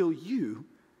 Until you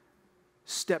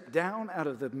step down out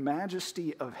of the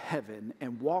majesty of heaven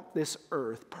and walk this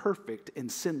earth perfect and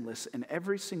sinless in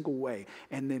every single way,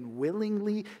 and then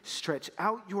willingly stretch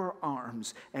out your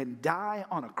arms and die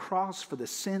on a cross for the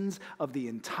sins of the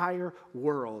entire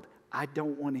world, I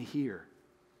don't want to hear,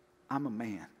 I'm a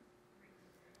man,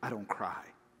 I don't cry.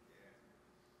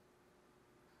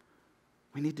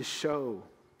 We need to show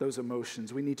those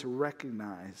emotions. We need to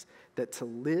recognize that to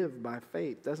live by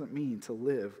faith doesn't mean to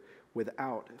live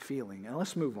without feeling. And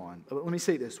let's move on. Let me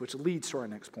say this, which leads to our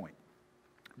next point.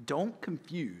 Don't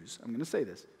confuse, I'm going to say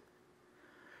this.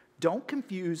 Don't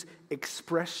confuse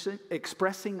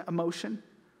expressing emotion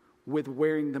with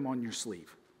wearing them on your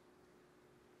sleeve.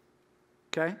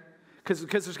 Okay?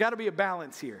 Because there's got to be a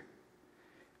balance here.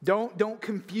 Don't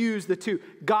confuse the two.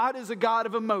 God is a God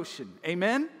of emotion.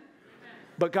 Amen?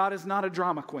 But God is not a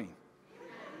drama queen.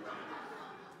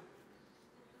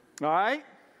 All right?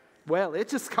 Well, it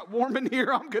just got warm in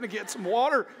here. I'm going to get some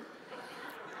water.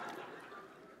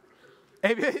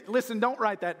 Hey, listen, don't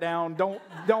write that down. Don't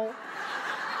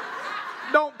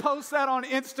post that on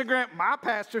Instagram. My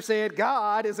pastor said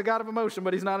God is a God of emotion,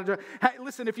 but he's not a drama. Hey,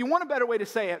 listen, if you want a better way to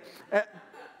say it,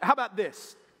 how about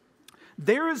this?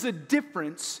 There is a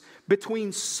difference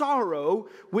between sorrow,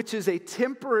 which is a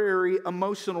temporary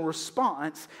emotional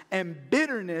response, and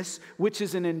bitterness, which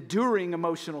is an enduring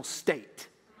emotional state.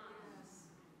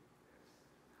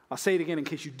 I'll say it again in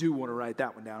case you do want to write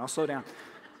that one down. I'll slow down.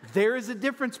 There is a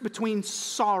difference between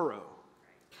sorrow,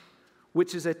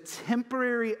 which is a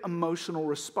temporary emotional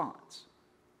response,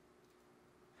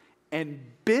 and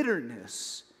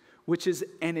bitterness, which is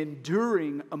an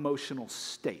enduring emotional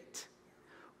state.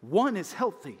 One is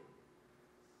healthy,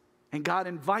 and God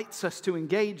invites us to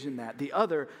engage in that. The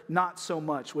other, not so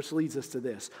much, which leads us to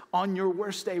this. On your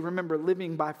worst day, remember,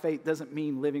 living by faith doesn't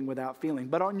mean living without feeling.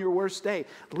 But on your worst day,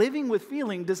 living with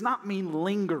feeling does not mean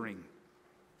lingering.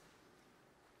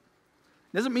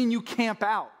 Doesn't mean you camp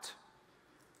out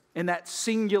in that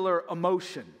singular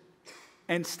emotion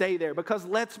and stay there. Because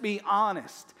let's be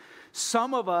honest,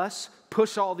 some of us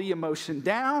push all the emotion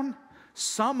down.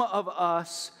 Some of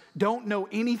us don't know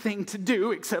anything to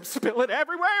do except spill it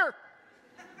everywhere.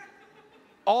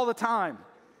 All the time.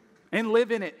 And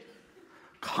live in it.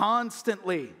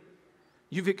 Constantly.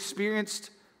 You've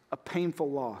experienced a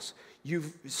painful loss.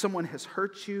 Someone has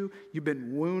hurt you. You've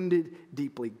been wounded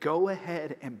deeply. Go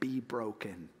ahead and be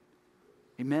broken.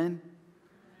 Amen?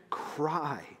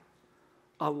 Cry.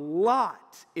 A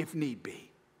lot if need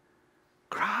be.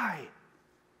 Cry.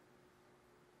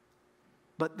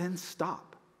 But then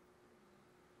stop.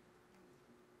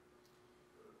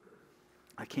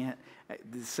 I can't,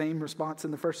 the same response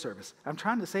in the first service. I'm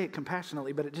trying to say it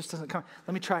compassionately, but it just doesn't come.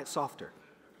 Let me try it softer.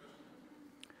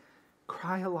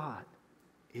 Cry a lot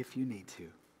if you need to,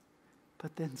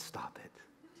 but then stop it.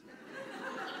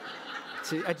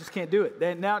 See, I just can't do it.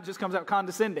 Then now it just comes out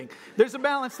condescending. There's a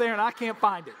balance there, and I can't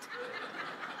find it.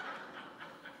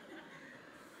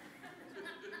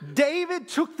 David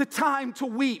took the time to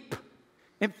weep.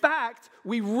 In fact,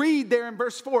 we read there in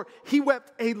verse 4, he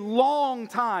wept a long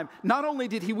time. Not only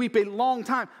did he weep a long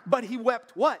time, but he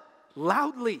wept what?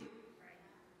 Loudly.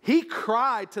 He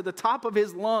cried to the top of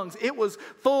his lungs. It was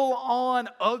full-on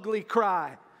ugly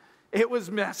cry. It was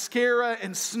mascara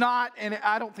and snot, and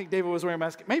I don't think David was wearing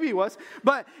mascara. Maybe he was,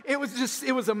 but it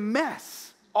was a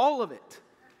mess, all of it.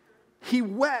 He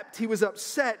wept, he was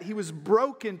upset, he was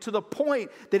broken to the point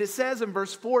that it says in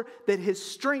verse 4 that his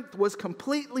strength was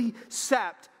completely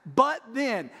sapped. But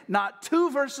then, not 2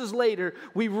 verses later,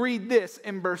 we read this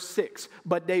in verse 6.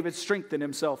 But David strengthened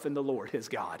himself in the Lord, his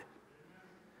God.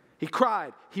 He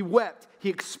cried, he wept, he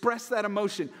expressed that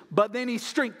emotion, but then he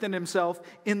strengthened himself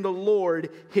in the Lord,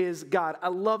 his God. I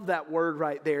love that word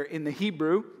right there in the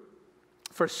Hebrew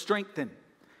for strengthen.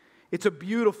 It's a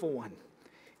beautiful one.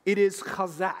 It is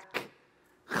chazak.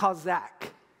 Chazak.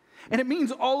 And it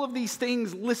means all of these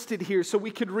things listed here. So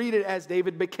we could read it as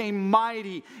David became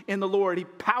mighty in the Lord. He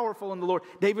powerful in the Lord.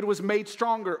 David was made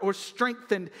stronger or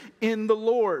strengthened in the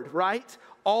Lord, right?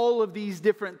 All of these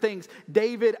different things.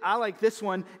 David, I like this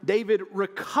one. David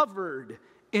recovered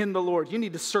in the Lord. You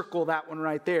need to circle that one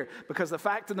right there. Because the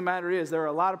fact of the matter is there are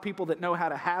a lot of people that know how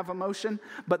to have emotion,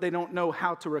 but they don't know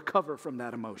how to recover from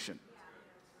that emotion.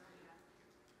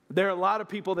 There are a lot of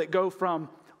people that go from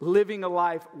living a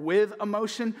life with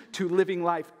emotion to living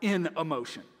life in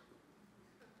emotion.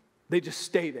 They just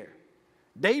stay there.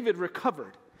 David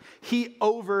recovered. He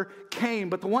overcame.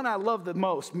 But the one I love the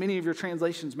most, many of your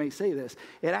translations may say this,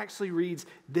 it actually reads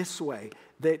this way,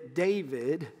 that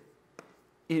David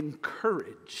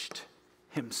encouraged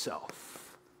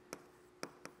himself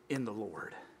in the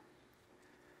Lord.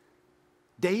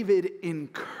 David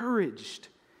encouraged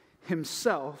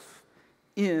himself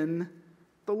in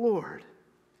the Lord.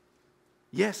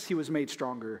 Yes, he was made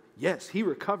stronger. Yes, he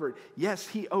recovered. Yes,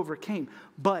 he overcame.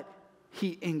 But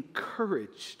he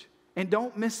encouraged. And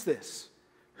don't miss this.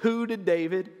 Who did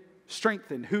David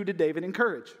strengthen? Who did David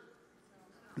encourage?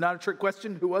 Not a trick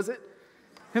question. Who was it?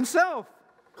 Himself.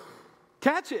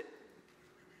 Catch it.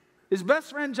 His best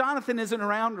friend Jonathan isn't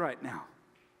around right now.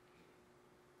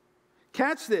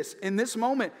 Catch this. In this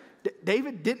moment,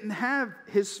 David didn't have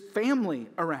his family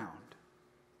around.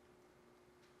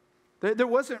 There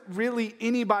wasn't really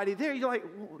anybody there. You're like,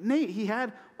 well, Nate, he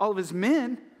had all of his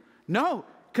men. No,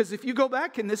 because if you go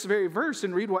back in this very verse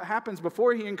and read what happens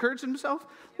before he encouraged himself,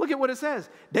 look at what it says.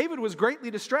 David was greatly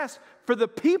distressed, for the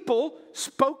people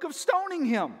spoke of stoning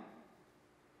him.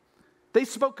 They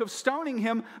spoke of stoning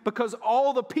him because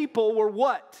all the people were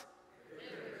what?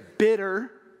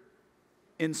 Bitter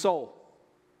in soul.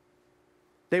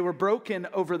 They were broken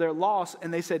over their loss,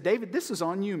 and they said, David, this is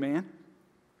on you, man.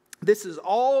 This is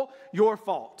all your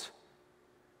fault.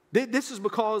 This is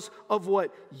because of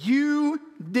what you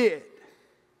did.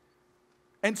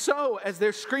 And so, as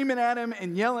they're screaming at him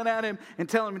and yelling at him and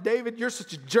telling him, David, you're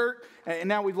such a jerk, and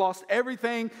now we've lost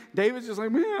everything, David's just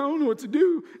like, man, I don't know what to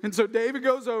do. And so David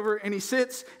goes over and he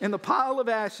sits in the pile of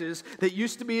ashes that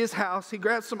used to be his house. He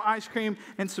grabs some ice cream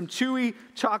and some chewy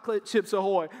chocolate Chips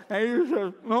Ahoy. And he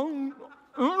says, I don't know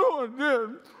what I did,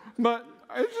 but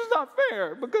it's just not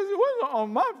fair because it wasn't all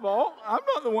my fault. I'm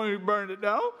not the one who burned it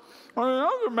down. I mean,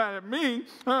 others are mad at me.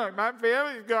 My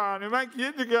family's gone and my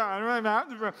kids are gone. My house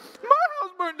is burned. My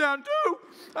house burned down too.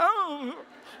 Oh.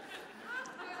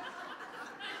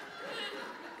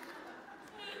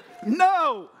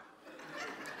 No.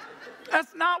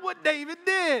 That's not what David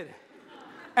did.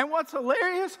 And what's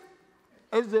hilarious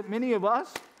is that many of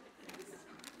us,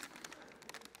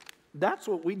 that's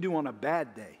what we do on a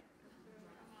bad day.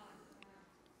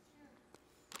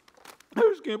 I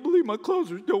just can't believe my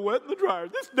clothes are still wet in the dryer.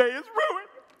 This day is ruined.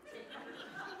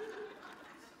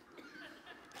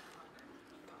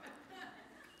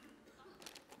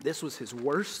 This was his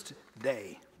worst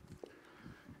day.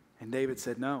 And David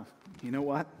said, no, you know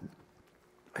what?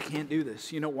 I can't do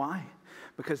this. You know why?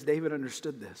 Because David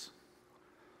understood this.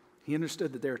 He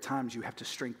understood that there are times you have to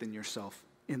strengthen yourself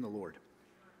in the Lord.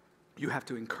 You have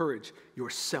to encourage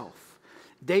yourself.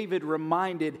 David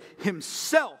reminded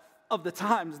himself of the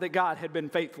times that God had been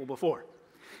faithful before.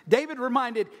 David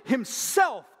reminded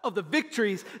himself of the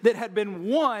victories that had been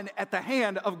won at the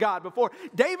hand of God before.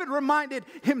 David reminded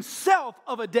himself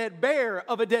of a dead bear,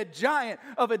 of a dead giant,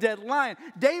 of a dead lion.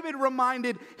 David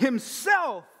reminded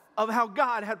himself of how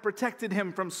God had protected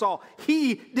him from Saul.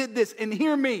 He did this, and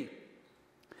hear me.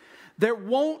 There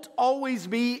won't always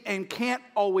be and can't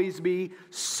always be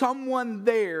someone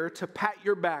there to pat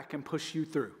your back and push you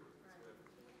through.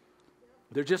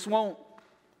 There just won't.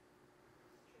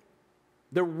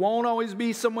 There won't always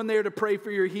be someone there to pray for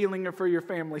your healing or for your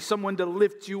family, someone to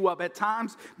lift you up. At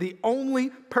times, the only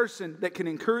person that can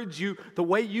encourage you the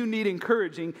way you need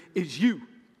encouraging is you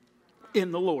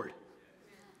in the Lord.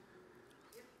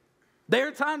 There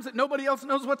are times that nobody else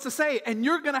knows what to say, and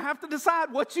you're going to have to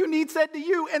decide what you need said to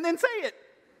you and then say it.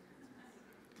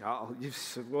 Y'all,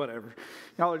 whatever.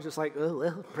 Y'all are just like, oh,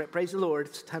 well, praise the Lord.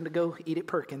 It's time to go eat at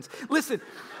Perkins. Listen.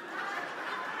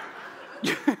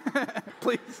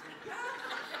 Please.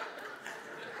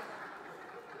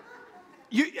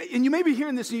 And you may be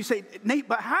hearing this and you say, Nate,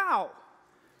 but how?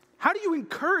 How do you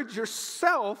encourage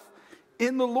yourself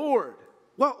in the Lord?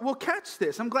 Well, catch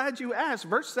this. I'm glad you asked.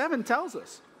 Verse 7 tells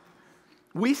us.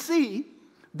 We see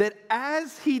that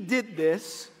as he did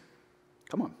this,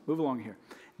 come on, move along here.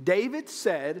 David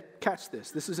said, catch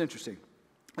this. This is interesting.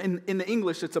 In the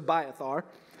English, it's Abiathar.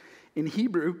 In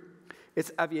Hebrew,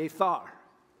 it's Aviathar.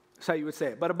 That's how you would say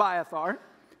it. But Abiathar,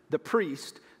 the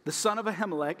priest, the son of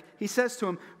Ahimelech, he says to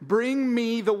him, bring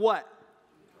me the what?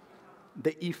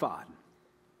 The ephod.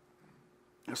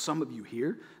 Now, some of you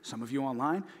here, some of you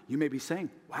online, you may be saying,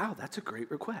 wow, that's a great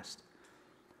request.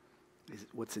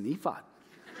 What's an ephod?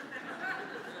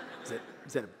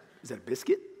 Is that a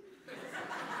biscuit?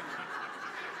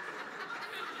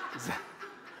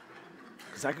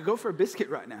 Because I could go for a biscuit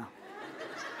right now.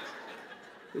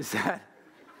 Is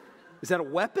that a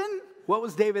weapon? What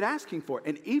was David asking for?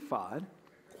 An ephod,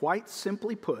 quite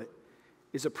simply put,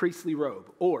 is a priestly robe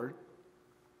or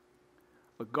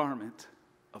a garment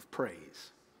of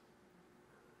praise.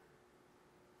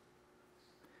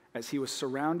 As he was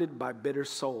surrounded by bitter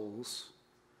souls,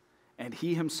 and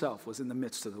he himself was in the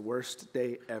midst of the worst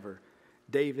day ever,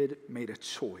 David made a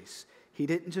choice. He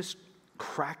didn't just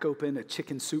crack open a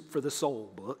chicken soup for the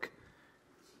soul book,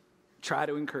 try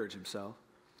to encourage himself.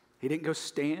 He didn't go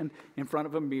stand in front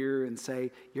of a mirror and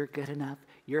say, you're good enough,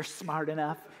 you're smart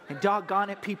enough, and doggone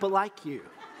it, people like you.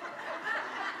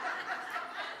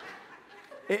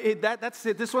 That's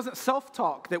it. This wasn't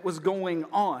self-talk that was going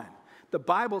on. The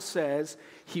Bible says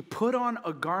he put on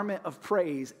a garment of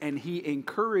praise and he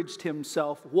encouraged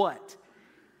himself what?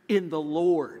 In the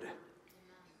Lord.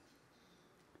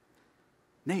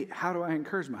 Nate, how do I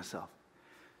encourage myself?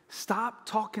 Stop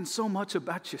talking so much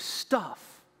about your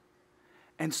stuff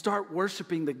and start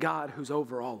worshiping the God who's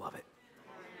over all of it.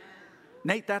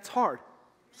 Nate, that's hard.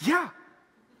 Yeah.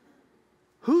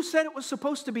 Who said it was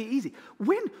supposed to be easy?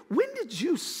 When did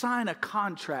you sign a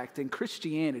contract in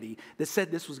Christianity that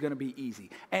said this was going to be easy?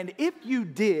 And if you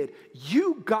did,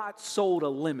 you got sold a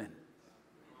lemon.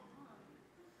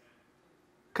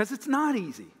 Because it's not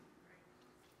easy.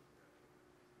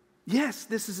 Yes,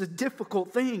 this is a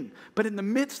difficult thing, but in the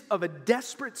midst of a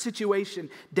desperate situation,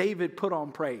 David put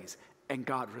on praise, and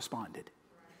God responded.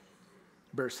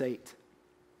 Verse 8.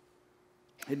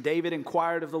 And David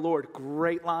inquired of the Lord.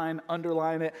 Great line,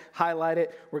 underline it, highlight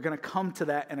it. We're going to come to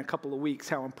that in a couple of weeks,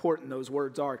 how important those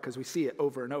words are, because we see it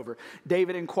over and over.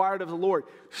 David inquired of the Lord,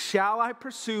 shall I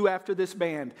pursue after this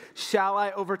band? Shall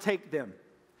I overtake them?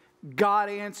 God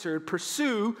answered,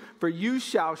 pursue, for you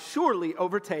shall surely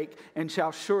overtake and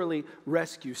shall surely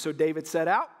rescue. So David set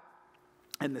out,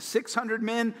 and the 600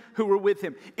 men who were with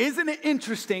him. Isn't it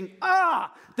interesting,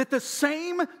 that the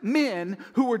same men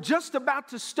who were just about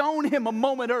to stone him a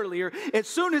moment earlier, as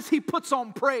soon as he puts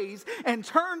on praise and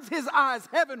turns his eyes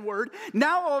heavenward,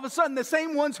 now all of a sudden the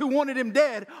same ones who wanted him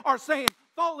dead are saying,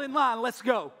 fall in line, let's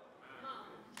go.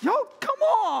 Yo, come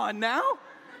on now.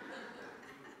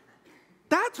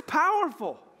 That's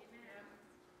powerful.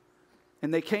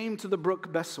 And they came to the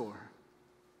brook Besor,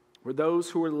 where those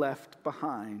who were left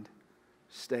behind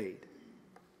stayed.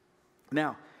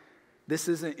 Now, this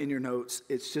isn't in your notes.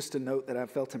 It's just a note that I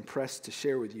felt impressed to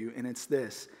share with you, and it's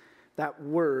this. That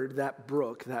word, that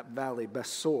brook, that valley,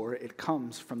 Besor, it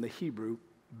comes from the Hebrew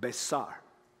Besar.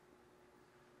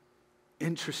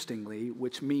 Interestingly,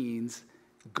 which means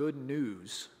good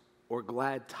news or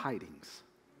glad tidings.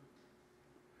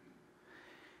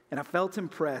 And I felt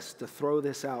impressed to throw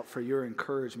this out for your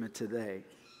encouragement today,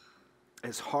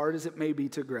 as hard as it may be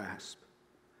to grasp,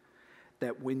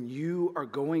 that when you are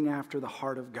going after the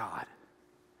heart of God,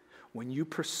 when you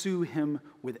pursue Him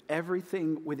with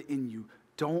everything within you,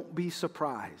 don't be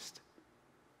surprised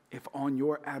if on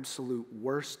your absolute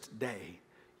worst day,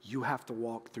 you have to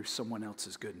walk through someone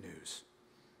else's good news.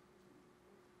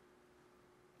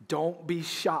 Don't be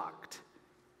shocked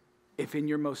if in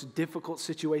your most difficult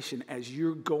situation, as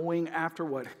you're going after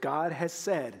what God has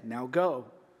said, now go,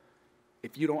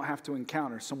 if you don't have to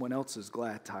encounter someone else's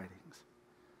glad tidings.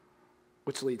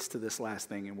 Which leads to this last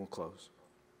thing, and we'll close.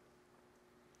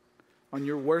 On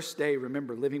your worst day,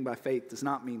 remember, living by faith does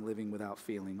not mean living without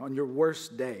feeling. On your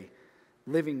worst day,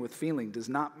 living with feeling does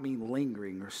not mean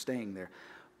lingering or staying there.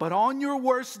 But on your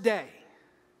worst day,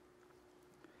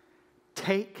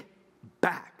 take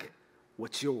back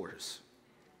what's yours.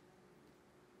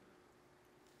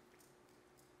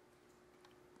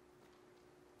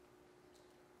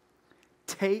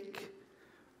 Take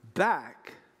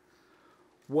back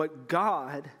what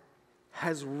God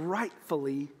has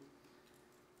rightfully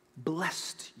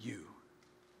blessed you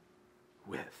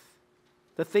with.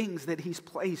 The things that He's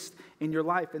placed in your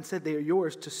life and said they are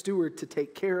yours to steward, to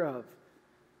take care of.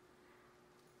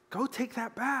 Go take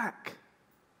that back.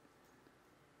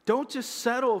 Don't just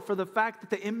settle for the fact that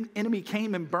the enemy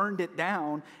came and burned it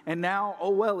down and now,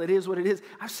 oh well, it is what it is.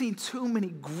 I've seen too many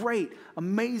great,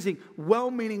 amazing,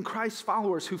 well-meaning Christ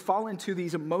followers who fall into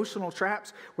these emotional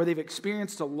traps where they've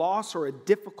experienced a loss or a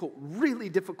difficult, really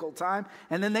difficult time,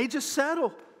 and then they just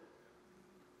settle.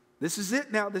 This is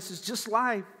it now. This is just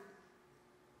life.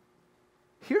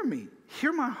 Hear me.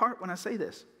 Hear my heart when I say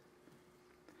this.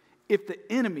 If the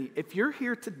enemy, if you're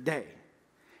here today,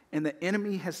 and the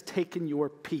enemy has taken your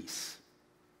peace,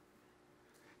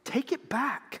 take it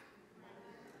back.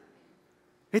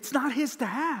 It's not his to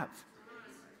have.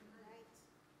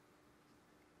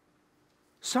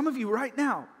 Some of you right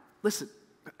now, listen,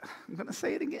 I'm going to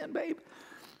say it again, babe.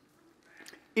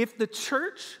 If the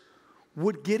church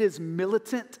would get as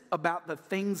militant about the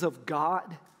things of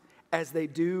God as they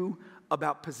do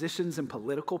about positions in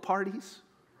political parties,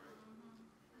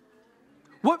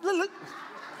 what? Look.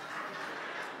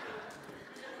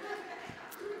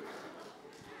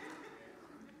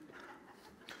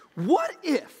 What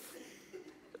if,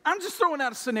 I'm just throwing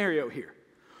out a scenario here.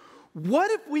 What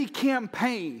if we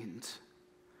campaigned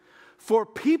for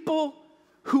people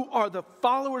who are the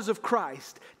followers of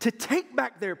Christ to take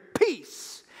back their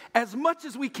peace as much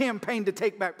as we campaign to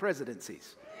take back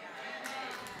presidencies?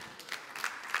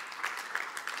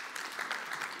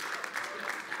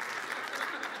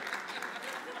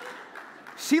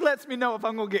 She lets me know if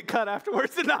I'm going to get cut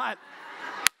afterwards or not.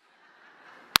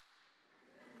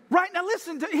 Right, now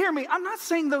listen, hear me. I'm not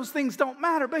saying those things don't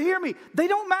matter, but hear me. They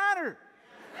don't matter.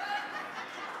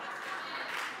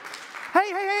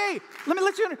 Hey. Let me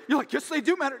let you in. You're like, yes, they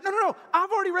do matter. No. I've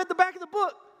already read the back of the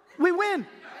book. We win.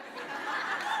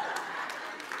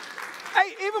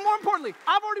 Hey, even more importantly,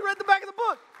 I've already read the back of the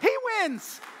book. He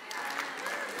wins.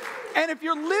 And if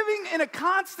you're living in a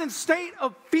constant state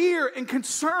of fear and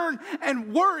concern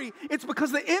and worry, it's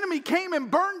because the enemy came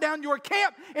and burned down your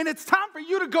camp, and it's time for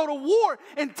you to go to war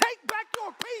and take back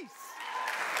your peace.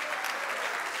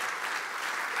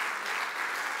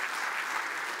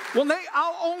 Well, Nate,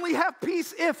 I'll only have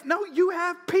peace if. No, you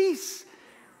have peace.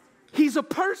 He's a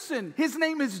person. His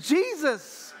name is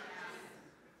Jesus.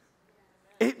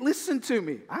 Listen to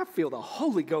me. I feel the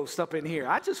Holy Ghost up in here.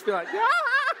 I just feel like,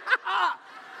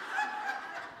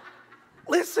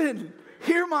 listen,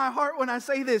 hear my heart when I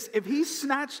say this. If he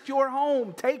snatched your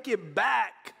home, take it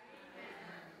back.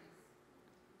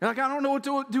 You're like, I don't know what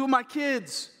to do with my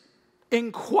kids.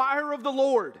 Inquire of the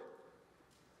Lord.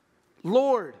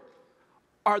 Lord,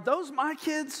 are those my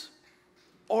kids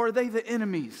or are they the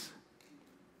enemy's?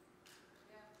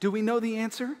 Do we know the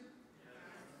answer?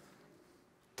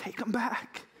 Take them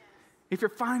back. If your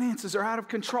finances are out of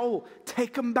control,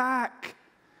 take them back.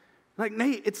 Like,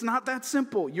 Nate, it's not that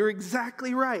simple. You're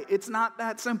exactly right. It's not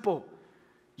that simple.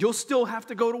 You'll still have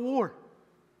to go to war,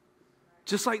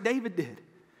 just like David did.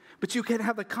 But you can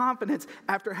have the confidence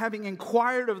after having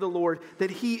inquired of the Lord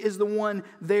that he is the one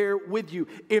there with you.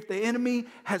 If the enemy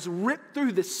has ripped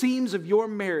through the seams of your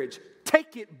marriage,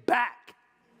 take it back.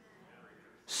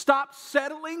 Stop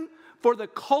settling for the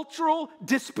cultural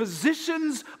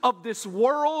dispositions of this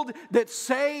world that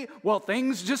say, well,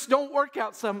 things just don't work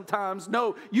out sometimes.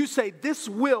 No, you say this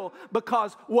will,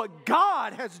 because what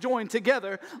God has joined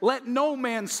together, let no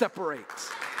man separate.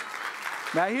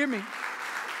 Now hear me.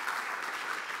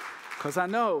 Because I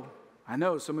know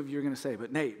some of you are going to say,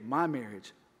 but Nate, my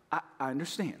marriage, I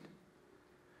understand.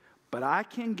 But I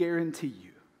can guarantee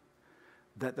you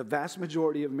that the vast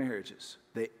majority of marriages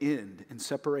that end in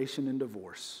separation and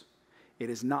divorce, it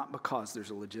is not because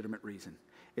there's a legitimate reason.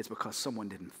 It's because someone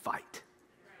didn't fight.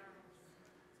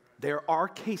 There are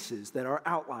cases that are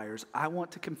outliers. I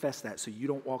want to confess that so you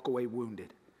don't walk away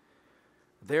wounded.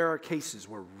 There are cases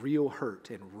where real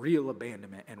hurt and real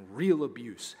abandonment and real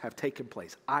abuse have taken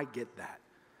place. I get that.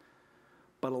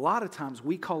 But a lot of times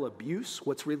we call abuse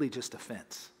what's really just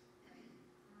offense.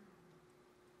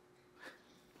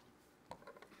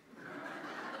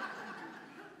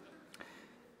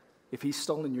 If he's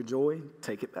stolen your joy,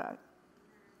 take it back.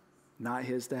 Not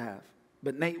his to have.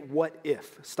 But Nate, what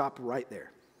if? Stop right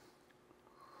there.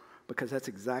 Because that's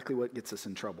exactly what gets us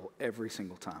in trouble every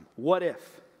single time. What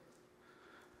if?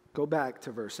 Go back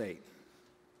to verse 8.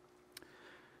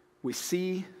 We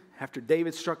see, after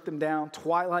David struck them down,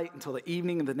 twilight until the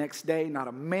evening of the next day, not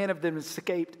a man of them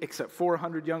escaped except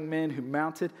 400 young men who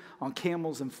mounted on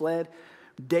camels and fled.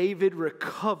 David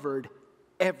recovered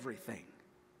everything.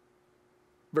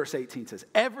 Verse 18 says,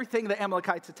 everything the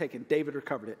Amalekites had taken, David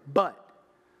recovered it. But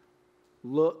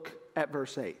look at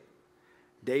verse 8.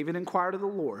 David inquired of the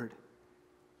Lord,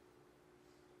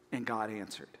 and God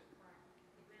answered.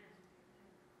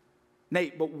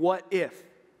 Nate, but what if?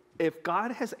 If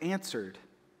God has answered,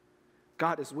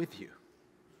 God is with you.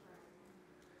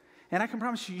 And I can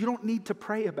promise you, you don't need to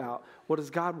pray about, well, does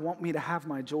God want me to have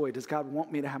my joy? Does God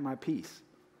want me to have my peace?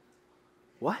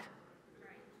 What?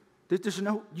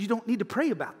 You don't need to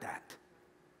pray about that.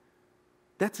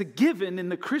 That's a given in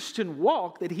the Christian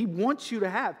walk that he wants you to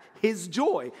have his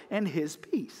joy and his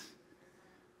peace.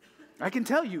 I can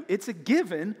tell you, it's a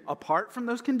given apart from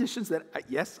those conditions that,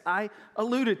 yes, I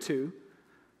alluded to,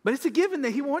 but it's a given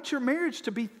that he wants your marriage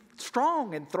to be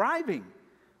strong and thriving.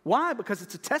 Why? Because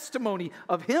it's a testimony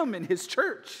of him and his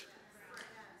church.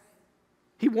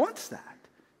 He wants that.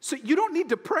 So you don't need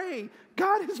to pray,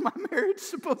 God, is my marriage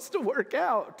supposed to work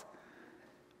out?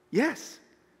 Yes.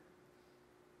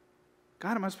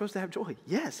 God, am I supposed to have joy?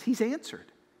 Yes, he's answered.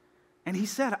 And he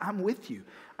said, I'm with you.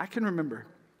 I can remember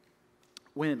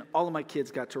when all of my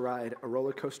kids got to ride a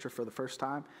roller coaster for the first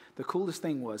time. The coolest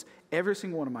thing was every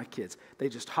single one of my kids, they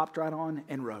just hopped right on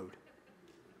and rode.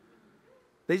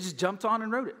 They just jumped on and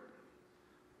rode it.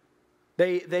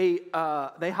 They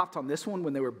hopped on this one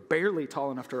when they were barely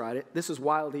tall enough to ride it. This is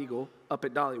Wild Eagle up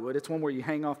at Dollywood. It's one where you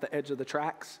hang off the edge of the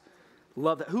tracks.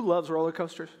 Love that. Who loves roller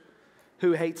coasters?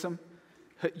 Who hates them?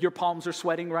 Your palms are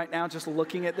sweating right now just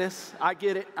looking at this. I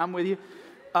get it. I'm with you.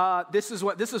 This is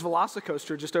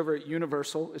Velocicoaster just over at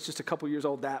Universal. It's just a couple years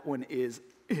old. That one is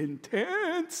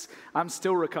intense. I'm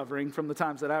still recovering from the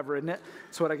times that I've ridden it.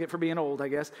 That's what I get for being old, I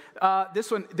guess. This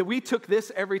one, we took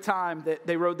this every time that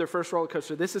they rode their first roller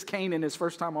coaster. This is Kanan, his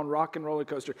first time on Rock and Roller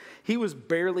Coaster. He was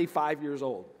barely 5 years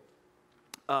old.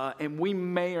 And we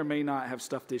may or may not have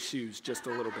stuffed his shoes just a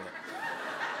little bit.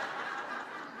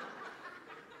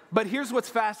 But here's what's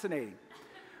fascinating.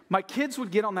 My kids would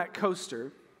get on that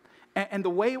coaster, and the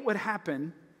way it would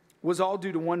happen was all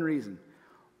due to one reason.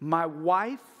 My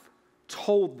wife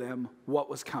told them what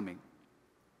was coming.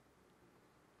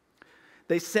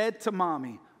 They said to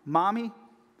Mommy, "Mommy,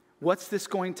 what's this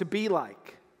going to be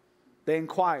like?" They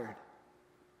inquired.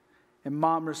 And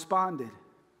Mom responded,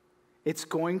 "It's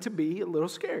going to be a little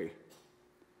scary.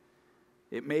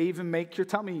 It may even make your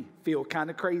tummy feel kind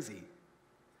of crazy.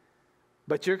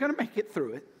 But you're going to make it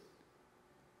through it,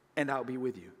 and I'll be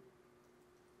with you."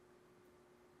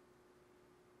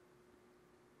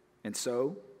 And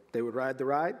so they would ride the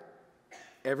ride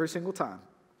every single time.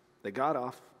 They got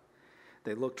off,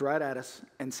 they looked right at us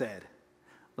and said,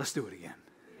 "Let's do it again."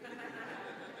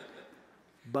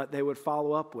 But they would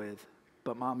follow up with,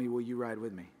 "But Mommy, will you ride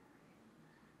with me?"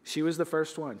 She was the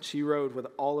first one. She rode with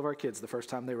all of our kids the first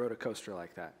time they rode a coaster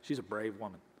like that. She's a brave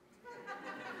woman.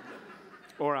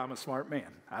 Or I'm a smart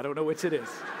man. I don't know which it is.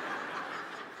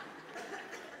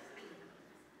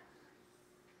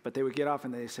 But they would get off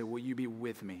and they say, "Will you be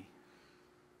with me?"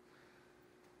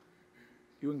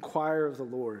 You inquire of the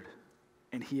Lord,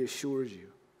 and he assures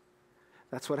you.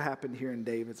 That's what happened here in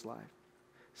David's life.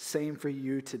 Same for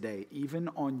you today, even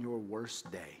on your worst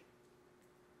day.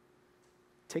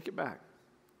 Take it back.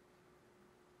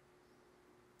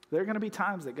 There are going to be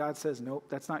times that God says, "Nope,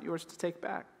 that's not yours to take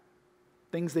back."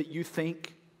 Things that you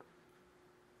think.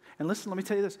 And listen, let me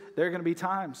tell you this. There are going to be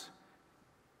times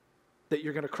that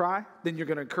you're going to cry, then you're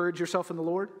going to encourage yourself in the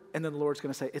Lord, and then the Lord's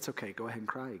going to say, "It's okay, go ahead and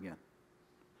cry again."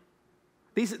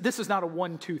 This is not a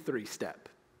 1, 2, 3 step,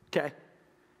 okay?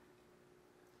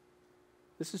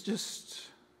 This is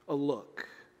just a look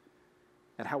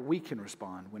at how we can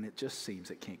respond when it just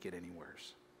seems it can't get any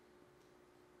worse.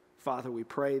 Father, we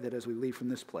pray that as we leave from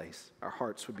this place, our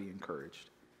hearts would be encouraged.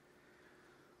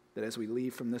 That as we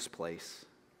leave from this place,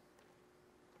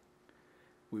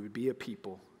 we would be a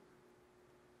people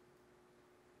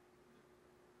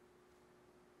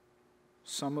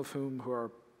some of whom who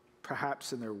are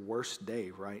perhaps in their worst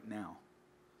day right now,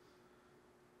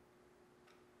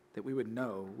 that we would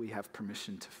know we have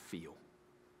permission to feel.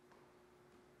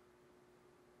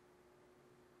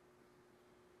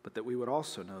 But that we would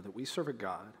also know that we serve a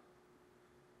God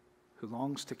who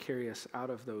longs to carry us out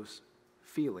of those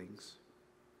feelings,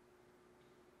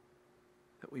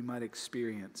 that we might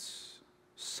experience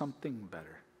something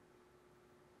better.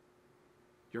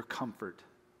 Your comfort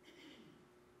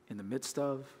in the midst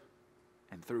of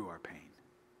and through our pain.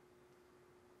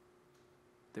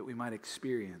 That we might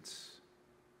experience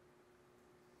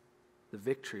the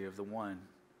victory of the one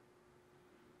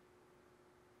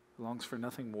who longs for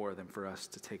nothing more than for us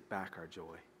to take back our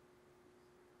joy,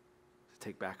 to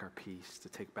take back our peace, to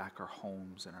take back our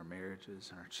homes and our marriages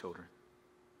and our children.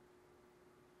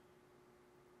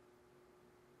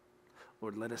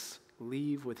 Lord, let us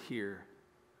leave here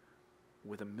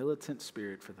with a militant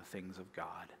spirit for the things of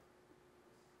God.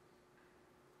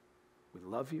 We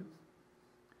love you.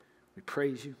 We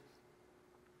praise you.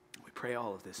 We pray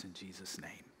all of this in Jesus'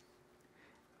 name.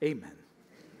 Amen.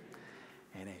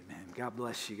 And amen. God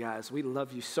bless you guys. We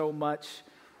love you so much.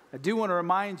 I do want to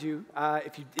remind you,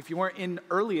 if you weren't in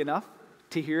early enough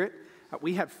to hear it,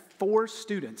 we had 4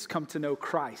 students come to know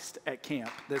Christ at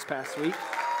camp this past week.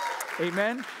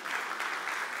 Amen.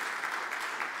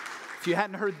 If you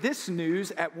hadn't heard this news,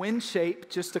 at WinShape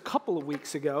just a couple of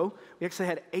weeks ago, we actually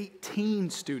had 18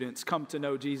 students come to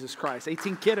know Jesus Christ.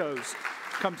 18 kiddos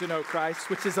come to know Christ,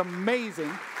 which is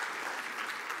amazing.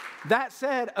 That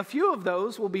said, a few of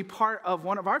those will be part of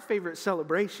one of our favorite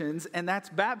celebrations, and that's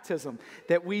baptism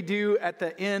that we do at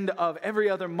the end of every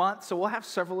other month. So we'll have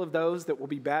several of those that will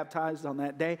be baptized on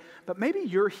that day. But maybe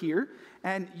you're here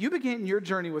and you began your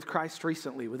journey with Christ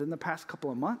recently, within the past couple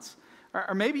of months.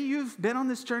 Or maybe you've been on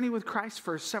this journey with Christ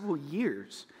for several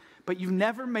years, but you've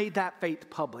never made that faith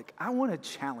public. I want to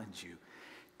challenge you.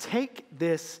 Take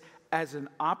this as an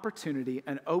opportunity,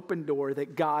 an open door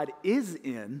that God is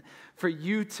in for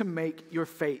you to make your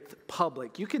faith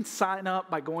public. You can sign up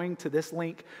by going to this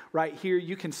link right here.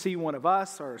 You can see one of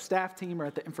us or our staff team or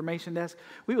at the information desk.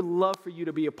 We would love for you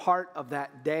to be a part of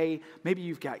that day. Maybe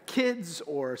you've got kids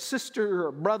or a sister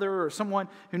or brother or someone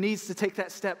who needs to take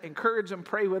that step. Encourage them,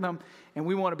 pray with them, and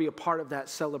we want to be a part of that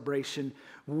celebration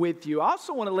with you. I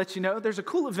also want to let you know there's a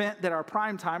cool event that our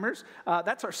prime timers,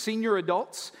 that's our senior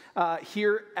adults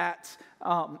here at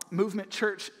Movement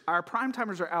Church. Our prime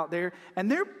timers are out there, and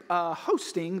they're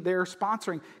they're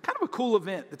sponsoring kind of a cool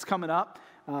event that's coming up.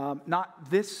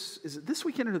 Is it this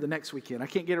weekend or the next weekend? I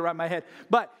can't get it right in my head.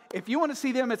 But if you want to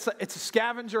see them, it's a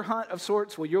scavenger hunt of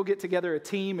sorts where you'll get together a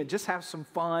team and just have some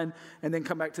fun and then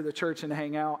come back to the church and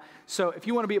hang out. So if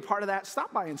you want to be a part of that,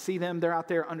 stop by and see them. They're out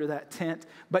there under that tent.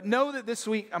 But know that this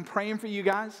week I'm praying for you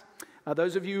guys.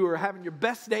 Those of you who are having your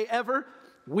best day ever,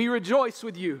 we rejoice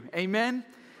with you. Amen.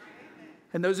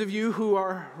 And those of you who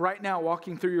are right now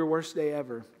walking through your worst day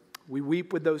ever, we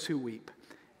weep with those who weep.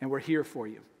 And we're here for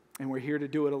you. And we're here to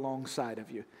do it alongside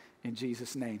of you. In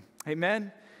Jesus' name.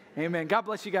 Amen. Amen. God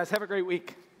bless you guys. Have a great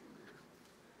week.